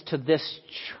goodness to this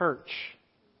church.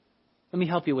 Let me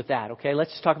help you with that, okay? Let's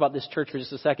just talk about this church for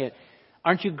just a second.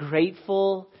 Aren't you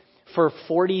grateful for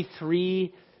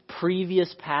 43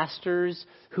 previous pastors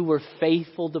who were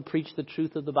faithful to preach the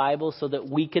truth of the Bible so that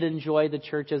we could enjoy the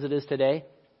church as it is today?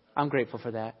 I'm grateful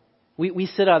for that. We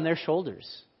sit on their shoulders.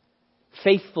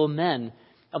 Faithful men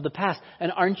of the past.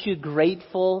 And aren't you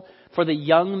grateful for the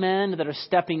young men that are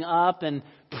stepping up and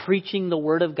preaching the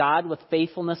Word of God with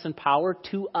faithfulness and power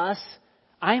to us?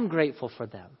 I am grateful for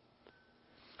them.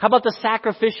 How about the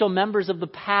sacrificial members of the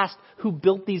past who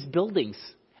built these buildings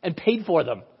and paid for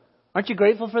them? Aren't you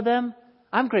grateful for them?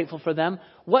 I'm grateful for them.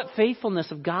 What faithfulness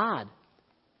of God.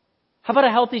 How about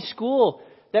a healthy school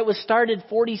that was started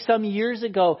 40-some years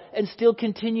ago and still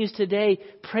continues today?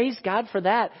 Praise God for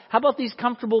that. How about these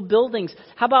comfortable buildings?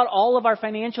 How about all of our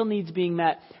financial needs being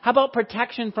met? How about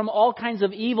protection from all kinds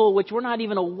of evil which we're not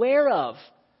even aware of?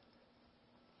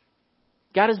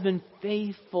 God has been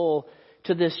faithful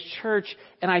to this church,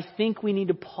 and I think we need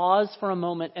to pause for a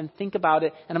moment and think about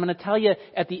it. And I'm going to tell you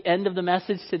at the end of the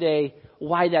message today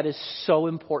why that is so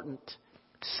important.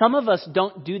 Some of us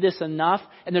don't do this enough,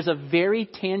 and there's a very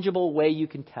tangible way you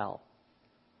can tell.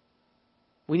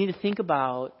 We need to think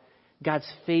about God's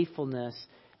faithfulness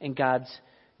and God's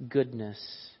goodness.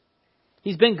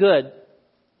 He's been good.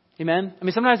 Amen? I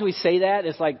mean, sometimes we say that,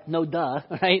 it's like, no duh,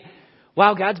 right?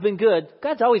 Wow, God's been good.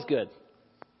 God's always good,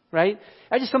 right?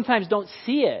 I just sometimes don't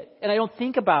see it, and I don't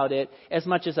think about it as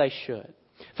much as I should.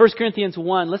 1 Corinthians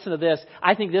 1, listen to this.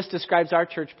 I think this describes our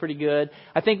church pretty good.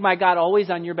 I thank my God always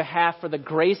on your behalf for the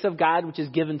grace of God which is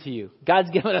given to you.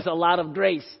 God's given us a lot of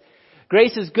grace.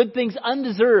 Grace is good things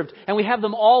undeserved, and we have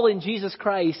them all in Jesus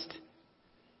Christ.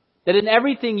 That in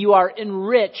everything you are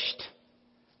enriched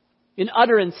in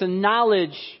utterance and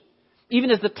knowledge,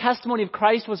 even as the testimony of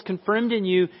Christ was confirmed in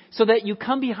you, so that you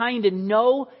come behind in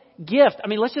no gift. I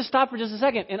mean, let's just stop for just a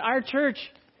second. In our church,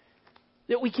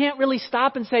 that we can't really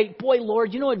stop and say, boy,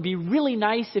 Lord, you know, it'd be really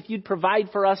nice if you'd provide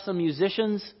for us some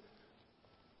musicians.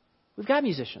 We've got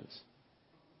musicians.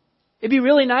 It'd be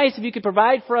really nice if you could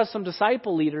provide for us some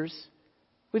disciple leaders.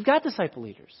 We've got disciple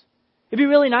leaders. It'd be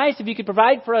really nice if you could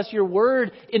provide for us your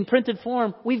word in printed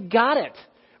form. We've got it.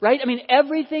 Right? I mean,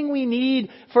 everything we need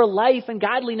for life and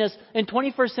godliness in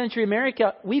 21st century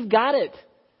America, we've got it.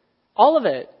 All of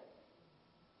it.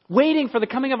 Waiting for the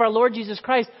coming of our Lord Jesus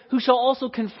Christ, who shall also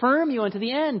confirm you unto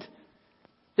the end,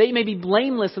 that you may be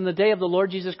blameless in the day of the Lord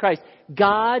Jesus Christ.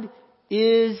 God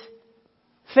is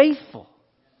faithful,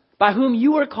 by whom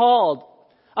you are called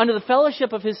under the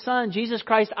fellowship of His Son, Jesus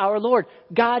Christ our Lord.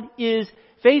 God is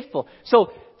faithful.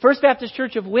 So, First Baptist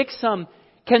Church of Wixom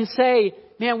can say,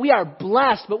 man, we are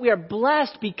blessed, but we are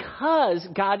blessed because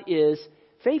God is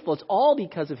faithful. It's all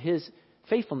because of His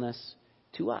faithfulness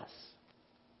to us.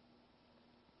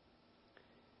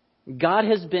 God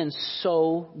has been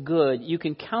so good. You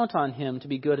can count on Him to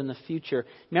be good in the future.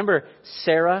 Remember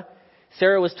Sarah?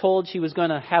 Sarah was told she was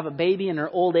going to have a baby in her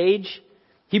old age.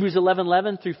 Hebrews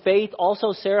 11:11, through faith,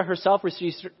 also Sarah herself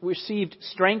received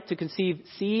strength to conceive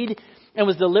seed and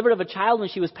was delivered of a child when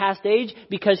she was past age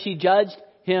because she judged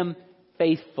Him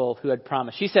faithful who had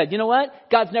promised. She said, you know what?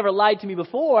 God's never lied to me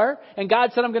before, and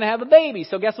God said I'm going to have a baby.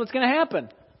 So guess what's going to happen?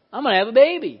 I'm going to have a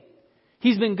baby.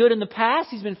 He's been good in the past.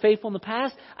 He's been faithful in the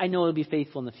past. I know He'll be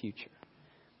faithful in the future.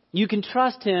 You can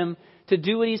trust Him to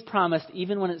do what He's promised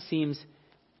even when it seems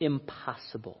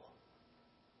impossible.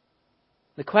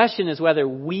 The question is whether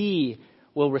we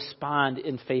will respond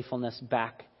in faithfulness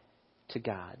back to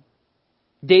God.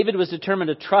 David was determined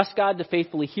to trust God, to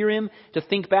faithfully hear Him, to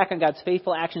think back on God's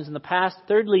faithful actions in the past.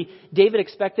 Thirdly, David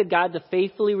expected God to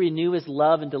faithfully renew His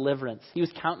love and deliverance. He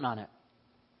was counting on it.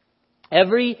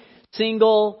 Every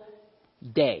single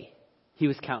day, he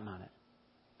was counting on it.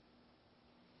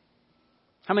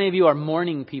 How many of you are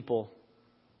morning people?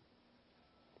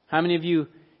 How many of you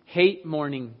hate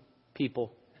morning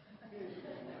people?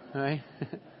 All right?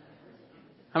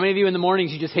 How many of you in the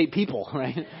mornings you just hate people,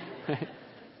 right?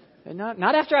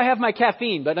 Not after I have my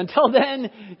caffeine, but until then,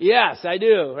 yes, I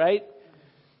do, right?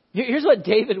 Here's what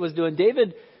David was doing.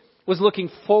 David was looking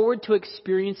forward to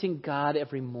experiencing God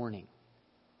every morning.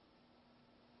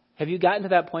 Have you gotten to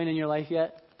that point in your life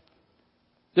yet?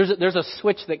 There's a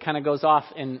switch that kind of goes off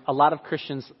in a lot of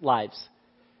Christians' lives.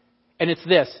 And it's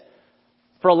this.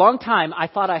 For a long time, I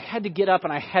thought I had to get up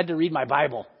and I had to read my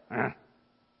Bible.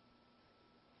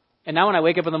 And now when I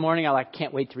wake up in the morning, I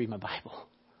can't wait to read my Bible.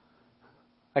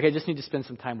 I just need to spend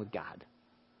some time with God.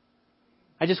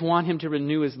 I just want Him to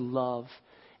renew His love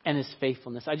and His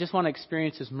faithfulness. I just want to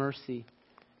experience His mercy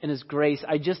and His grace.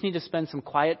 I just need to spend some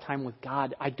quiet time with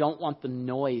God. I don't want the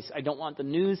noise. I don't want the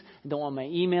news. I don't want my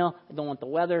email. I don't want the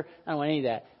weather. I don't want any of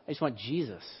that. I just want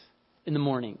Jesus in the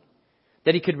morning,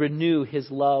 that He could renew His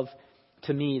love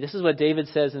to me. This is what David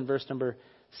says in verse number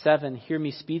 7. Hear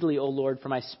me speedily, O Lord, for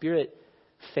my spirit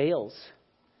fails.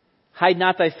 Hide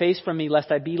not thy face from me,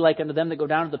 lest I be like unto them that go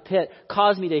down to the pit.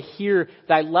 Cause me to hear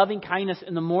thy loving kindness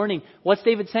in the morning. What's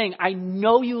David saying? I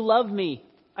know you love me.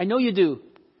 I know you do.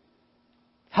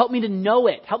 Help me to know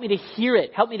it. Help me to hear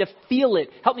it. Help me to feel it.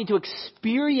 Help me to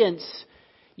experience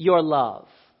your love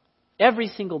every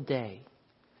single day.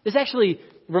 This actually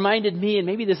reminded me, and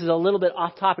maybe this is a little bit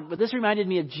off topic, but this reminded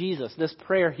me of Jesus. This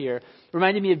prayer here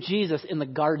reminded me of Jesus in the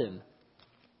garden.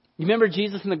 You remember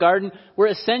Jesus in the garden where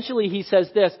essentially He says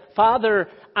this, Father,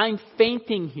 I'm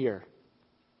fainting here.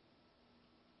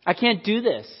 I can't do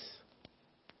this.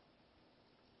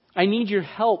 I need your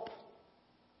help.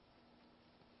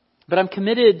 But I'm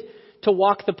committed to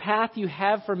walk the path you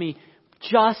have for me.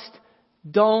 Just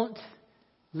don't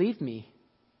leave me.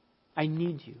 I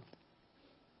need you.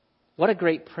 What a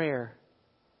great prayer.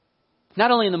 Not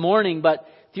only in the morning, but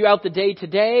throughout the day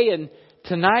today and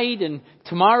tonight and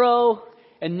tomorrow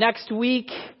and next week,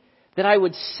 that I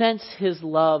would sense His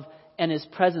love and His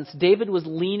presence. David was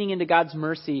leaning into God's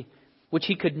mercy, which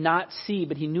he could not see,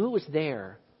 but he knew it was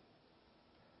there.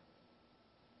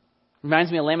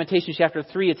 Reminds me of Lamentations chapter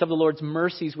 3. It's of the Lord's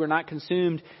mercies we're not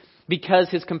consumed, because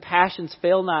His compassions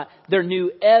fail not. They're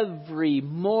new every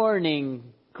morning.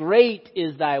 Great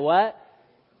is thy what?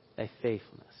 Thy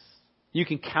faithfulness. You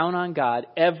can count on God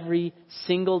every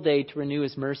single day to renew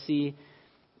His mercy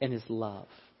and His love.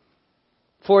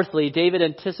 Fourthly, David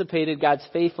anticipated God's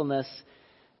faithfulness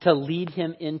to lead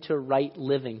him into right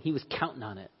living. He was counting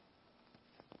on it.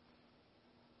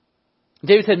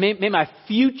 David said, may my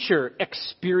future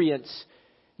experience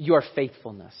your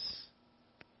faithfulness.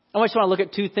 I just want to look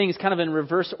at two things kind of in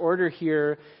reverse order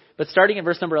here. But starting in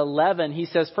verse number 11, he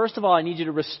says, first of all, I need you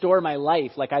to restore my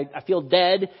life. I feel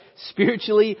dead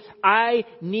spiritually. I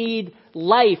need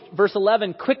life. Verse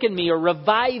 11, quicken me or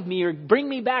revive me or bring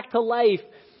me back to life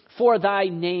for thy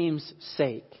name's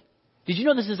sake. Did you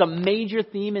know this is a major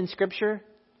theme in Scripture?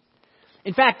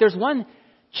 In fact, there's one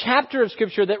chapter of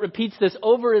Scripture that repeats this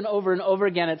over and over and over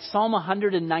again. It's Psalm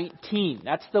 119.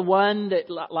 That's the one that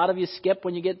a lot of you skip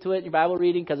when you get to it in your Bible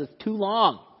reading because it's too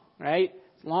long, right?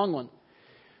 It's a long one.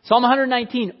 Psalm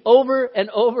 119, over and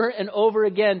over and over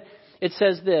again, it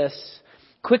says this,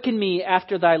 quicken me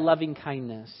after thy loving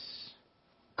kindness.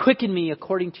 Quicken me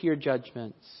according to your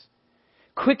judgments.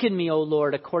 Quicken me, O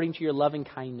Lord, according to your loving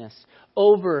kindness.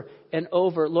 Over and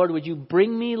over. Lord, would you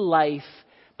bring me life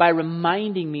by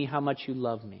reminding me how much you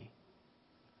love me?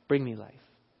 Bring me life.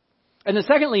 And then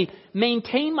secondly,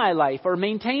 maintain my life or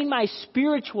maintain my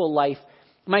spiritual life,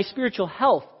 my spiritual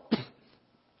health.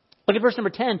 Look at verse number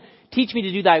 10. Teach me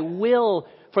to do thy will,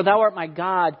 for thou art my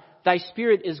God. Thy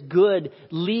spirit is good.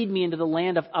 Lead me into the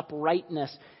land of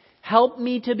uprightness. Help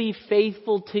me to be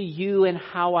faithful to you in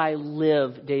how I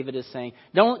live, David is saying.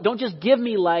 Don't just give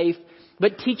me life,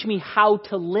 but teach me how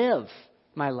to live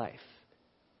my life.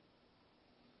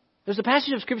 There's a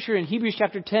passage of Scripture in Hebrews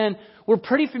chapter 10. We're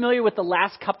pretty familiar with the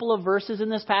last couple of verses in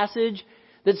this passage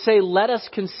that say, let us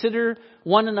consider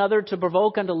one another to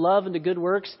provoke unto love and to good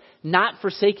works, not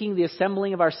forsaking the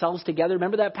assembling of ourselves together.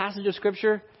 Remember that passage of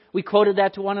Scripture? We quoted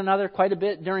that to one another quite a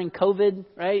bit during COVID,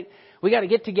 right? We got to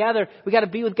get together. We got to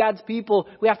be with God's people.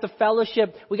 We have to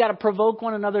fellowship. We got to provoke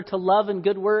one another to love and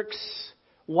good works.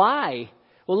 Why?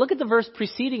 Well, look at the verse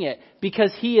preceding it.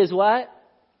 Because He is what?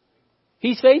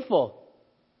 He's faithful.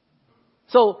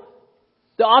 So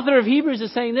The author of Hebrews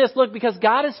is saying this, look, because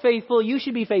God is faithful, you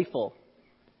should be faithful.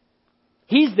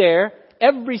 He's there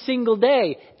every single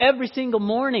day, every single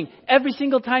morning, every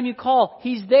single time you call.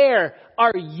 He's there.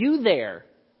 Are you there?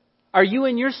 Are you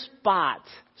in your spot,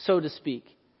 so to speak?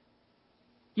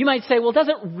 You might say, well, does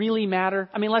it really matter?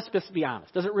 I mean, let's just be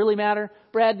honest. Does it really matter?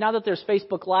 Brad, now that there's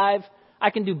Facebook Live,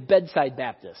 I can do bedside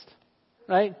Baptist,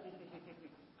 right?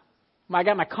 I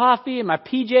got my coffee and my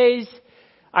PJs.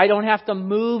 I don't have to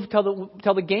move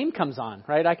till the game comes on,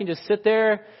 right? I can just sit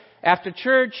there after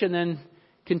church and then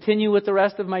continue with the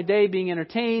rest of my day being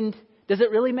entertained. Does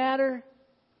it really matter?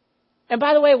 And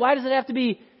by the way, why does it have to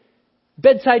be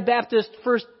bedside Baptist,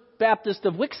 First Baptist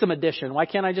of Wixom edition? Why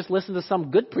can't I just listen to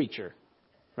some good preacher?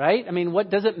 Right? I mean, what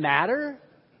does it matter?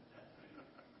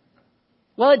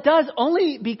 Well, it does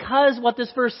only because what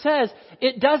this verse says.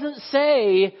 It doesn't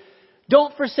say,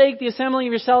 don't forsake the assembling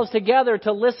of yourselves together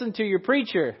to listen to your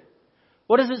preacher.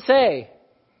 What does it say?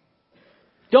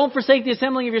 Don't forsake the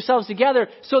assembling of yourselves together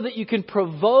so that you can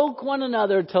provoke one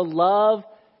another to love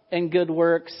and good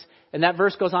works. And that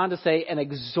verse goes on to say, and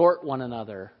exhort one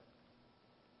another.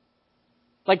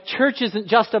 Like church isn't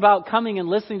just about coming and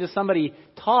listening to somebody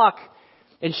talk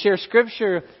and share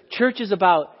scripture. Church is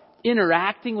about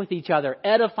interacting with each other,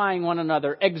 edifying one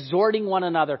another, exhorting one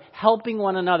another, helping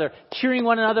one another, cheering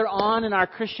one another on in our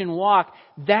Christian walk.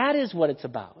 That is what it's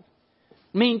about.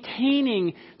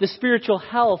 Maintaining the spiritual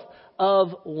health of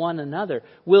one another.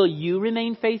 Will you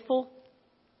remain faithful?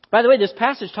 By the way, this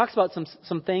passage talks about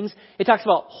some things. It talks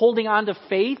about holding on to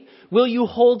faith. Will you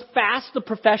hold fast the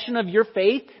profession of your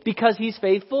faith because He's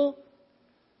faithful?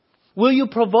 Will you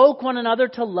provoke one another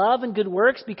to love and good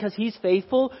works because He's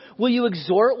faithful? Will you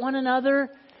exhort one another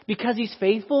because He's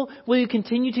faithful? Will you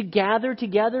continue to gather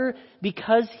together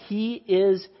because He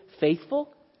is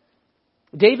faithful?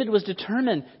 David was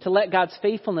determined to let God's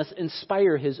faithfulness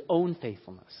inspire his own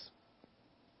faithfulness.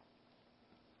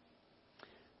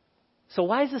 So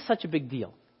why is this such a big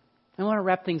deal? I want to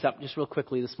wrap things up just real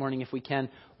quickly this morning if we can.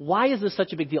 Why is this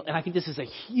such a big deal? And I think this is a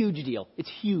huge deal.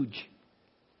 It's huge.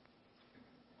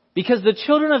 Because the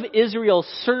children of Israel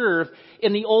serve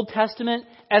in the Old Testament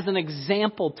as an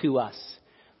example to us.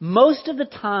 Most of the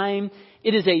time,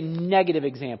 it is a negative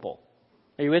example.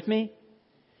 Are you with me?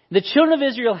 The children of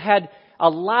Israel had a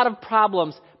lot of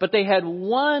problems, but they had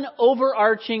one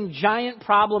overarching giant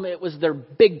problem. It was their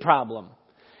big problem.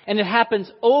 And it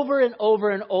happens over and over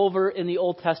and over in the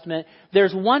Old Testament.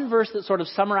 There's one verse that sort of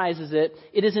summarizes it.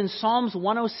 It is in Psalms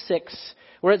 106,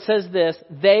 where it says this,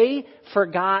 they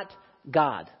forgot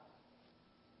God,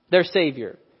 their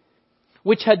Savior,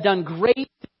 which had done great things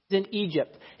in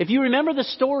Egypt. If you remember the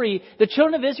story, the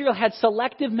children of Israel had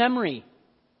selective memory.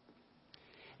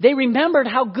 They remembered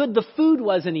how good the food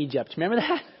was in Egypt. Remember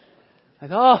that?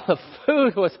 Like, oh, the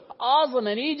food was awesome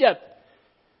in Egypt.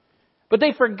 But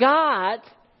they forgot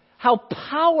how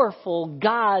powerful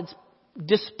God's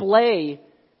display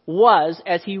was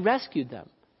as He rescued them.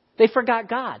 They forgot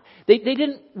God. They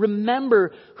didn't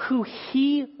remember who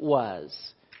He was.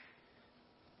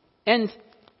 And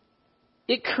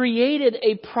it created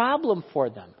a problem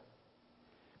for them.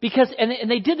 Because,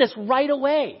 and they did this right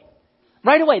away.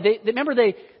 Right away.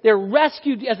 They're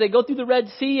rescued as they go through the Red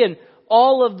Sea and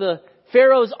all of the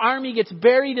Pharaoh's army gets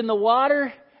buried in the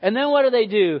water. And then what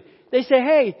do? They say,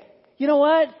 hey, you know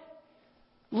what?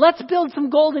 Let's build some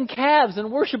golden calves and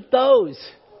worship those.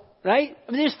 Right?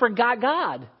 I mean, they just forgot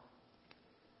God.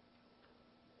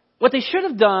 What they should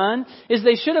have done is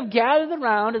they should have gathered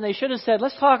around and they should have said,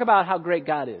 let's talk about how great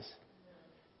God is.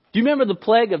 Do you remember the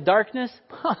plague of darkness?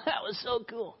 Oh, that was so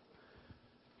cool.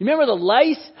 You remember the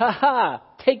lice? Ha ha!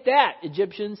 Take that,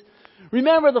 Egyptians.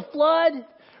 Remember the flood?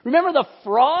 Remember the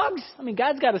frogs? I mean,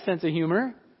 God's got a sense of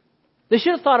humor. They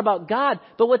should have thought about God.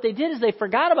 But what they did is they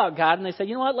forgot about God and they said,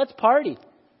 you know what? Let's party.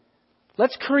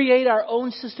 Let's create our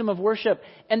own system of worship.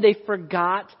 And they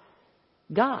forgot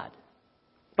God.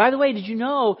 By the way, did you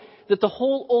know that the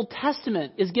whole Old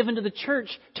Testament is given to the church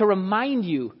to remind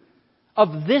you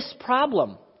of this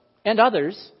problem and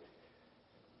others?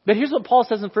 But here's what Paul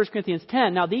says in 1 Corinthians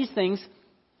 10. Now these things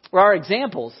are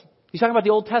examples. He's talking about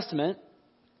the Old Testament.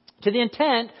 To the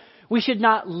intent, we should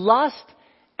not lust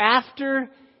after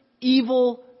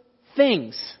evil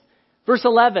things. Verse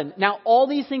 11. Now all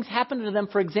these things happen to them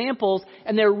for examples,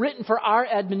 and they're written for our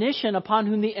admonition upon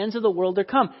whom the ends of the world are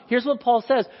come. Here's what Paul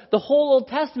says. The whole Old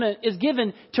Testament is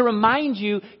given to remind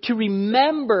you to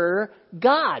remember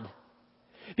God.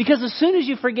 Because as soon as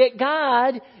you forget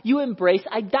God, you embrace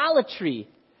idolatry.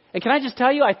 And can I just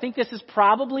tell you, I think this is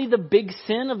probably the big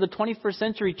sin of the 21st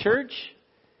century church.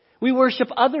 We worship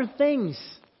other things.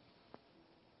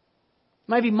 It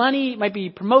might be money, it might be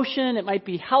promotion, it might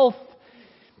be health,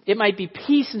 It might be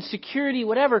peace and security,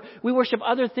 whatever. We worship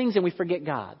other things and we forget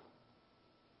God.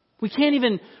 We can't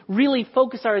even really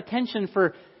focus our attention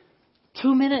for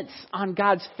 2 minutes on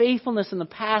God's faithfulness in the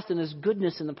past and His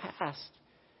goodness in the past.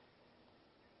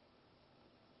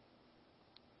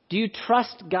 Do you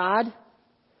trust God?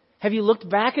 Have you looked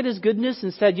back at His goodness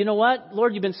and said, you know what,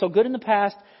 Lord, you've been so good in the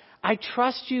past. I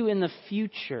trust you in the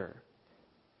future.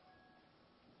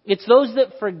 It's those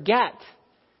that forget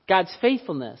God's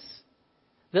faithfulness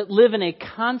that live in a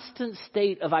constant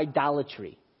state of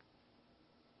idolatry.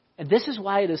 And this is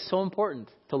why it is so important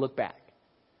to look back.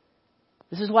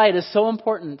 This is why it is so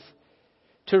important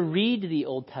to read the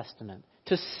Old Testament,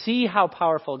 to see how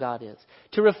powerful God is,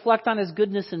 to reflect on His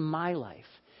goodness in my life,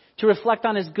 to reflect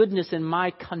on His goodness in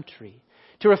my country,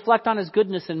 to reflect on His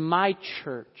goodness in my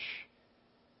church,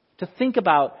 to think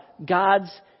about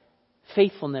God's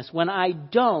faithfulness. When I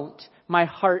don't, my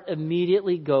heart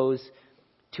immediately goes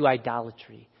to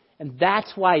idolatry. And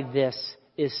that's why this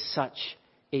is such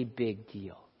a big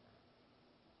deal.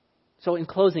 So in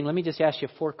closing, let me just ask you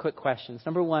 4 quick questions.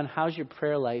 Number 1, how's your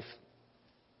prayer life?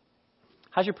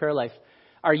 How's your prayer life?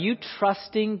 Are you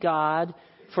trusting God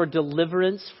for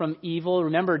deliverance from evil?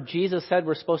 Remember, Jesus said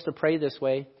we're supposed to pray this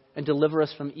way and deliver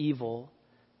us from evil.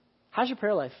 How's your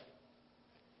prayer life?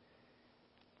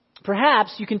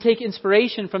 Perhaps you can take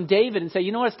inspiration from David and say,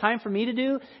 you know what it's time for me to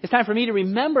do? It's time for me to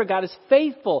remember God is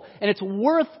faithful, and it's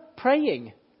worth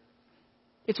praying.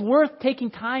 It's worth taking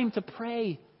time to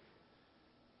pray.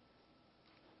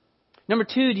 Number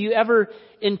 2, do you ever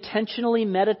intentionally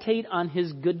meditate on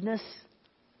His goodness?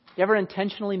 You ever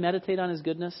intentionally meditate on His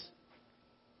goodness?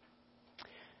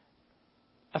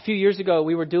 A few years ago,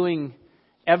 we were doing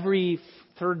every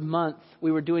 3rd month,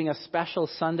 we were doing a special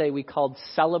Sunday we called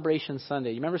Celebration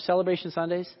Sunday. You remember Celebration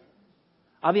Sundays?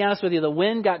 I'll be honest with you, the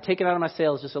wind got taken out of my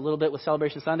sails just a little bit with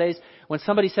Celebration Sundays when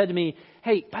somebody said to me,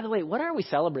 hey, by the way, what are we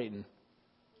celebrating?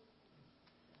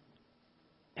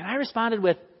 And I responded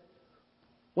with,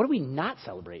 what are we not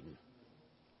celebrating?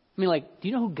 I mean, like, do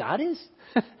you know who God is?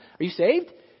 Are you saved?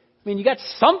 I mean, you got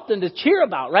something to cheer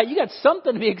about, right? You got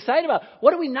something to be excited about.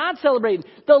 What are we not celebrating?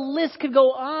 The list could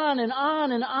go on and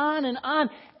on and on and on.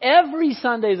 Every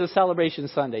Sunday is a celebration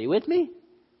Sunday. You with me?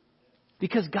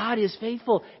 Because God is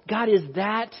faithful. God is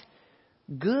that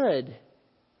good.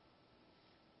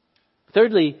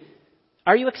 Thirdly,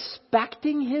 are you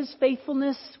expecting His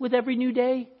faithfulness with every new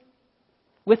day?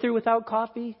 With or without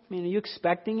coffee? I mean, are you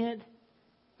expecting it?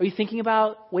 Are you thinking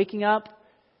about waking up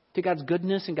to God's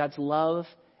goodness and God's love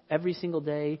every single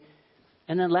day?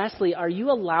 And then lastly, are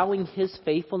you allowing His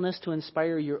faithfulness to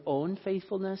inspire your own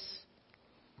faithfulness?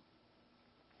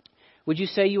 Would you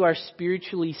say you are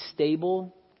spiritually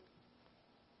stable,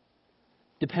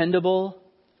 dependable,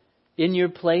 in your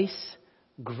place,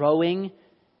 growing,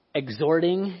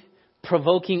 exhorting,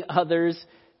 provoking others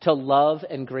to love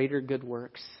and greater good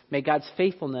works? May God's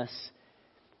faithfulness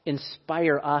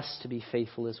inspire us to be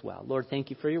faithful as well. Lord,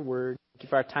 thank you for your word. Thank you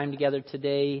for our time together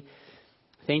today.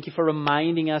 Thank you for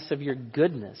reminding us of your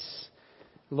goodness.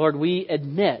 Lord, we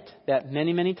admit that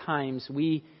many, many times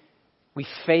we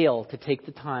fail to take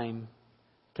the time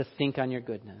to think on your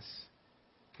goodness.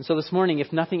 And so this morning,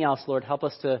 if nothing else, Lord, help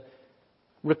us to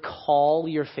recall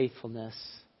your faithfulness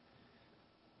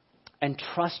and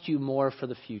trust you more for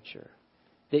the future,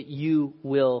 that you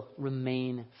will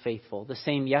remain faithful. The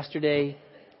same yesterday,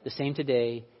 the same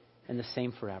today, and the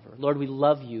same forever. Lord, we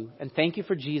love you, and thank you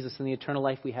for Jesus and the eternal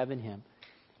life we have in Him.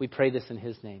 We pray this in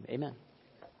His name. Amen.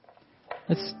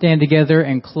 Let's stand together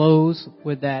and close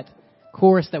with that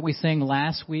chorus that we sang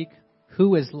last week,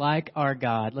 Who is Like Our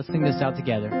God? Let's sing this out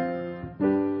together.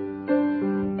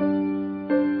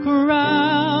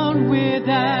 Crowned with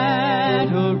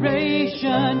adoration,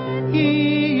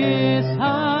 He is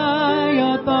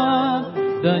high above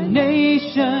the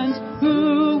nations.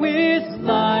 Who is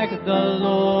like the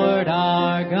Lord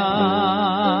our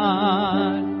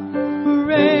God?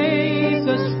 Raise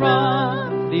us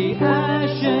from the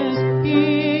ashes.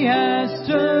 He has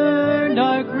turned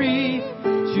our grief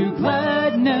to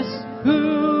gladness.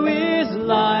 Who is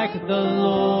like the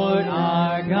Lord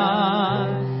our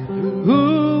God?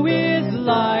 Who is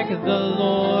like the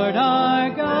Lord our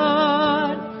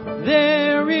God?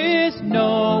 There is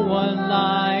no one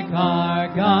like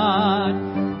our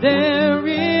God. There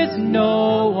is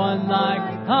no one like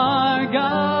our God.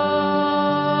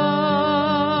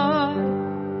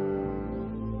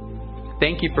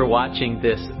 Thank you for watching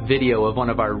this video of one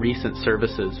of our recent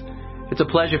services. It's a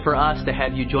pleasure for us to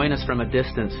have you join us from a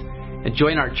distance and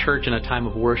join our church in a time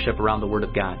of worship around the Word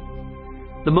of God.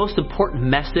 The most important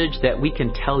message that we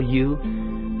can tell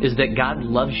you is that God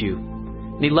loves you,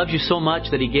 And He loves you so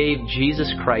much that He gave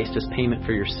Jesus Christ as payment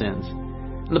for your sins.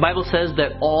 And the Bible says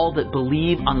that all that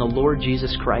believe on the Lord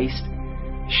Jesus Christ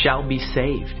shall be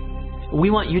saved. We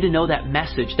want you to know that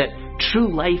message, that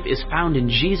true life is found in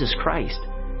Jesus Christ.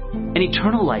 An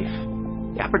eternal life,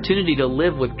 the opportunity to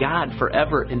live with God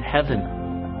forever in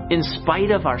heaven, in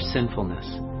spite of our sinfulness.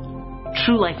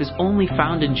 True life is only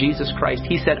found in Jesus Christ.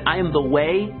 He said, I am the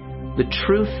way, the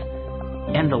truth,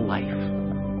 and the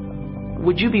life.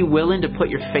 Would you be willing to put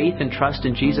your faith and trust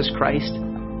in Jesus Christ?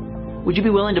 Would you be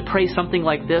willing to pray something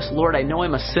like this? Lord, I know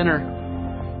I'm a sinner,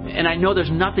 and I know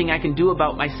there's nothing I can do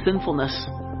about my sinfulness.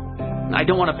 I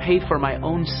don't want to pay for my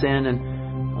own sin,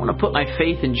 and I want to put my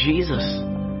faith in Jesus.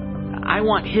 I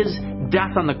want His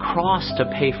death on the cross to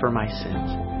pay for my sins.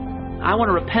 I want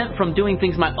to repent from doing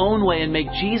things my own way and make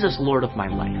Jesus Lord of my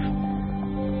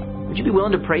life. Would you be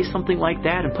willing to pray something like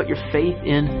that and put your faith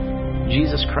in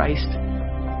Jesus Christ?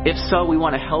 If so, we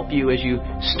want to help you as you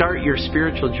start your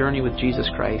spiritual journey with Jesus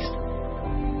Christ.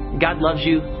 God loves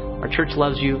you. Our church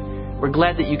loves you. We're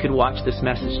glad that you could watch this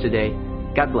message today.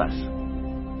 God bless.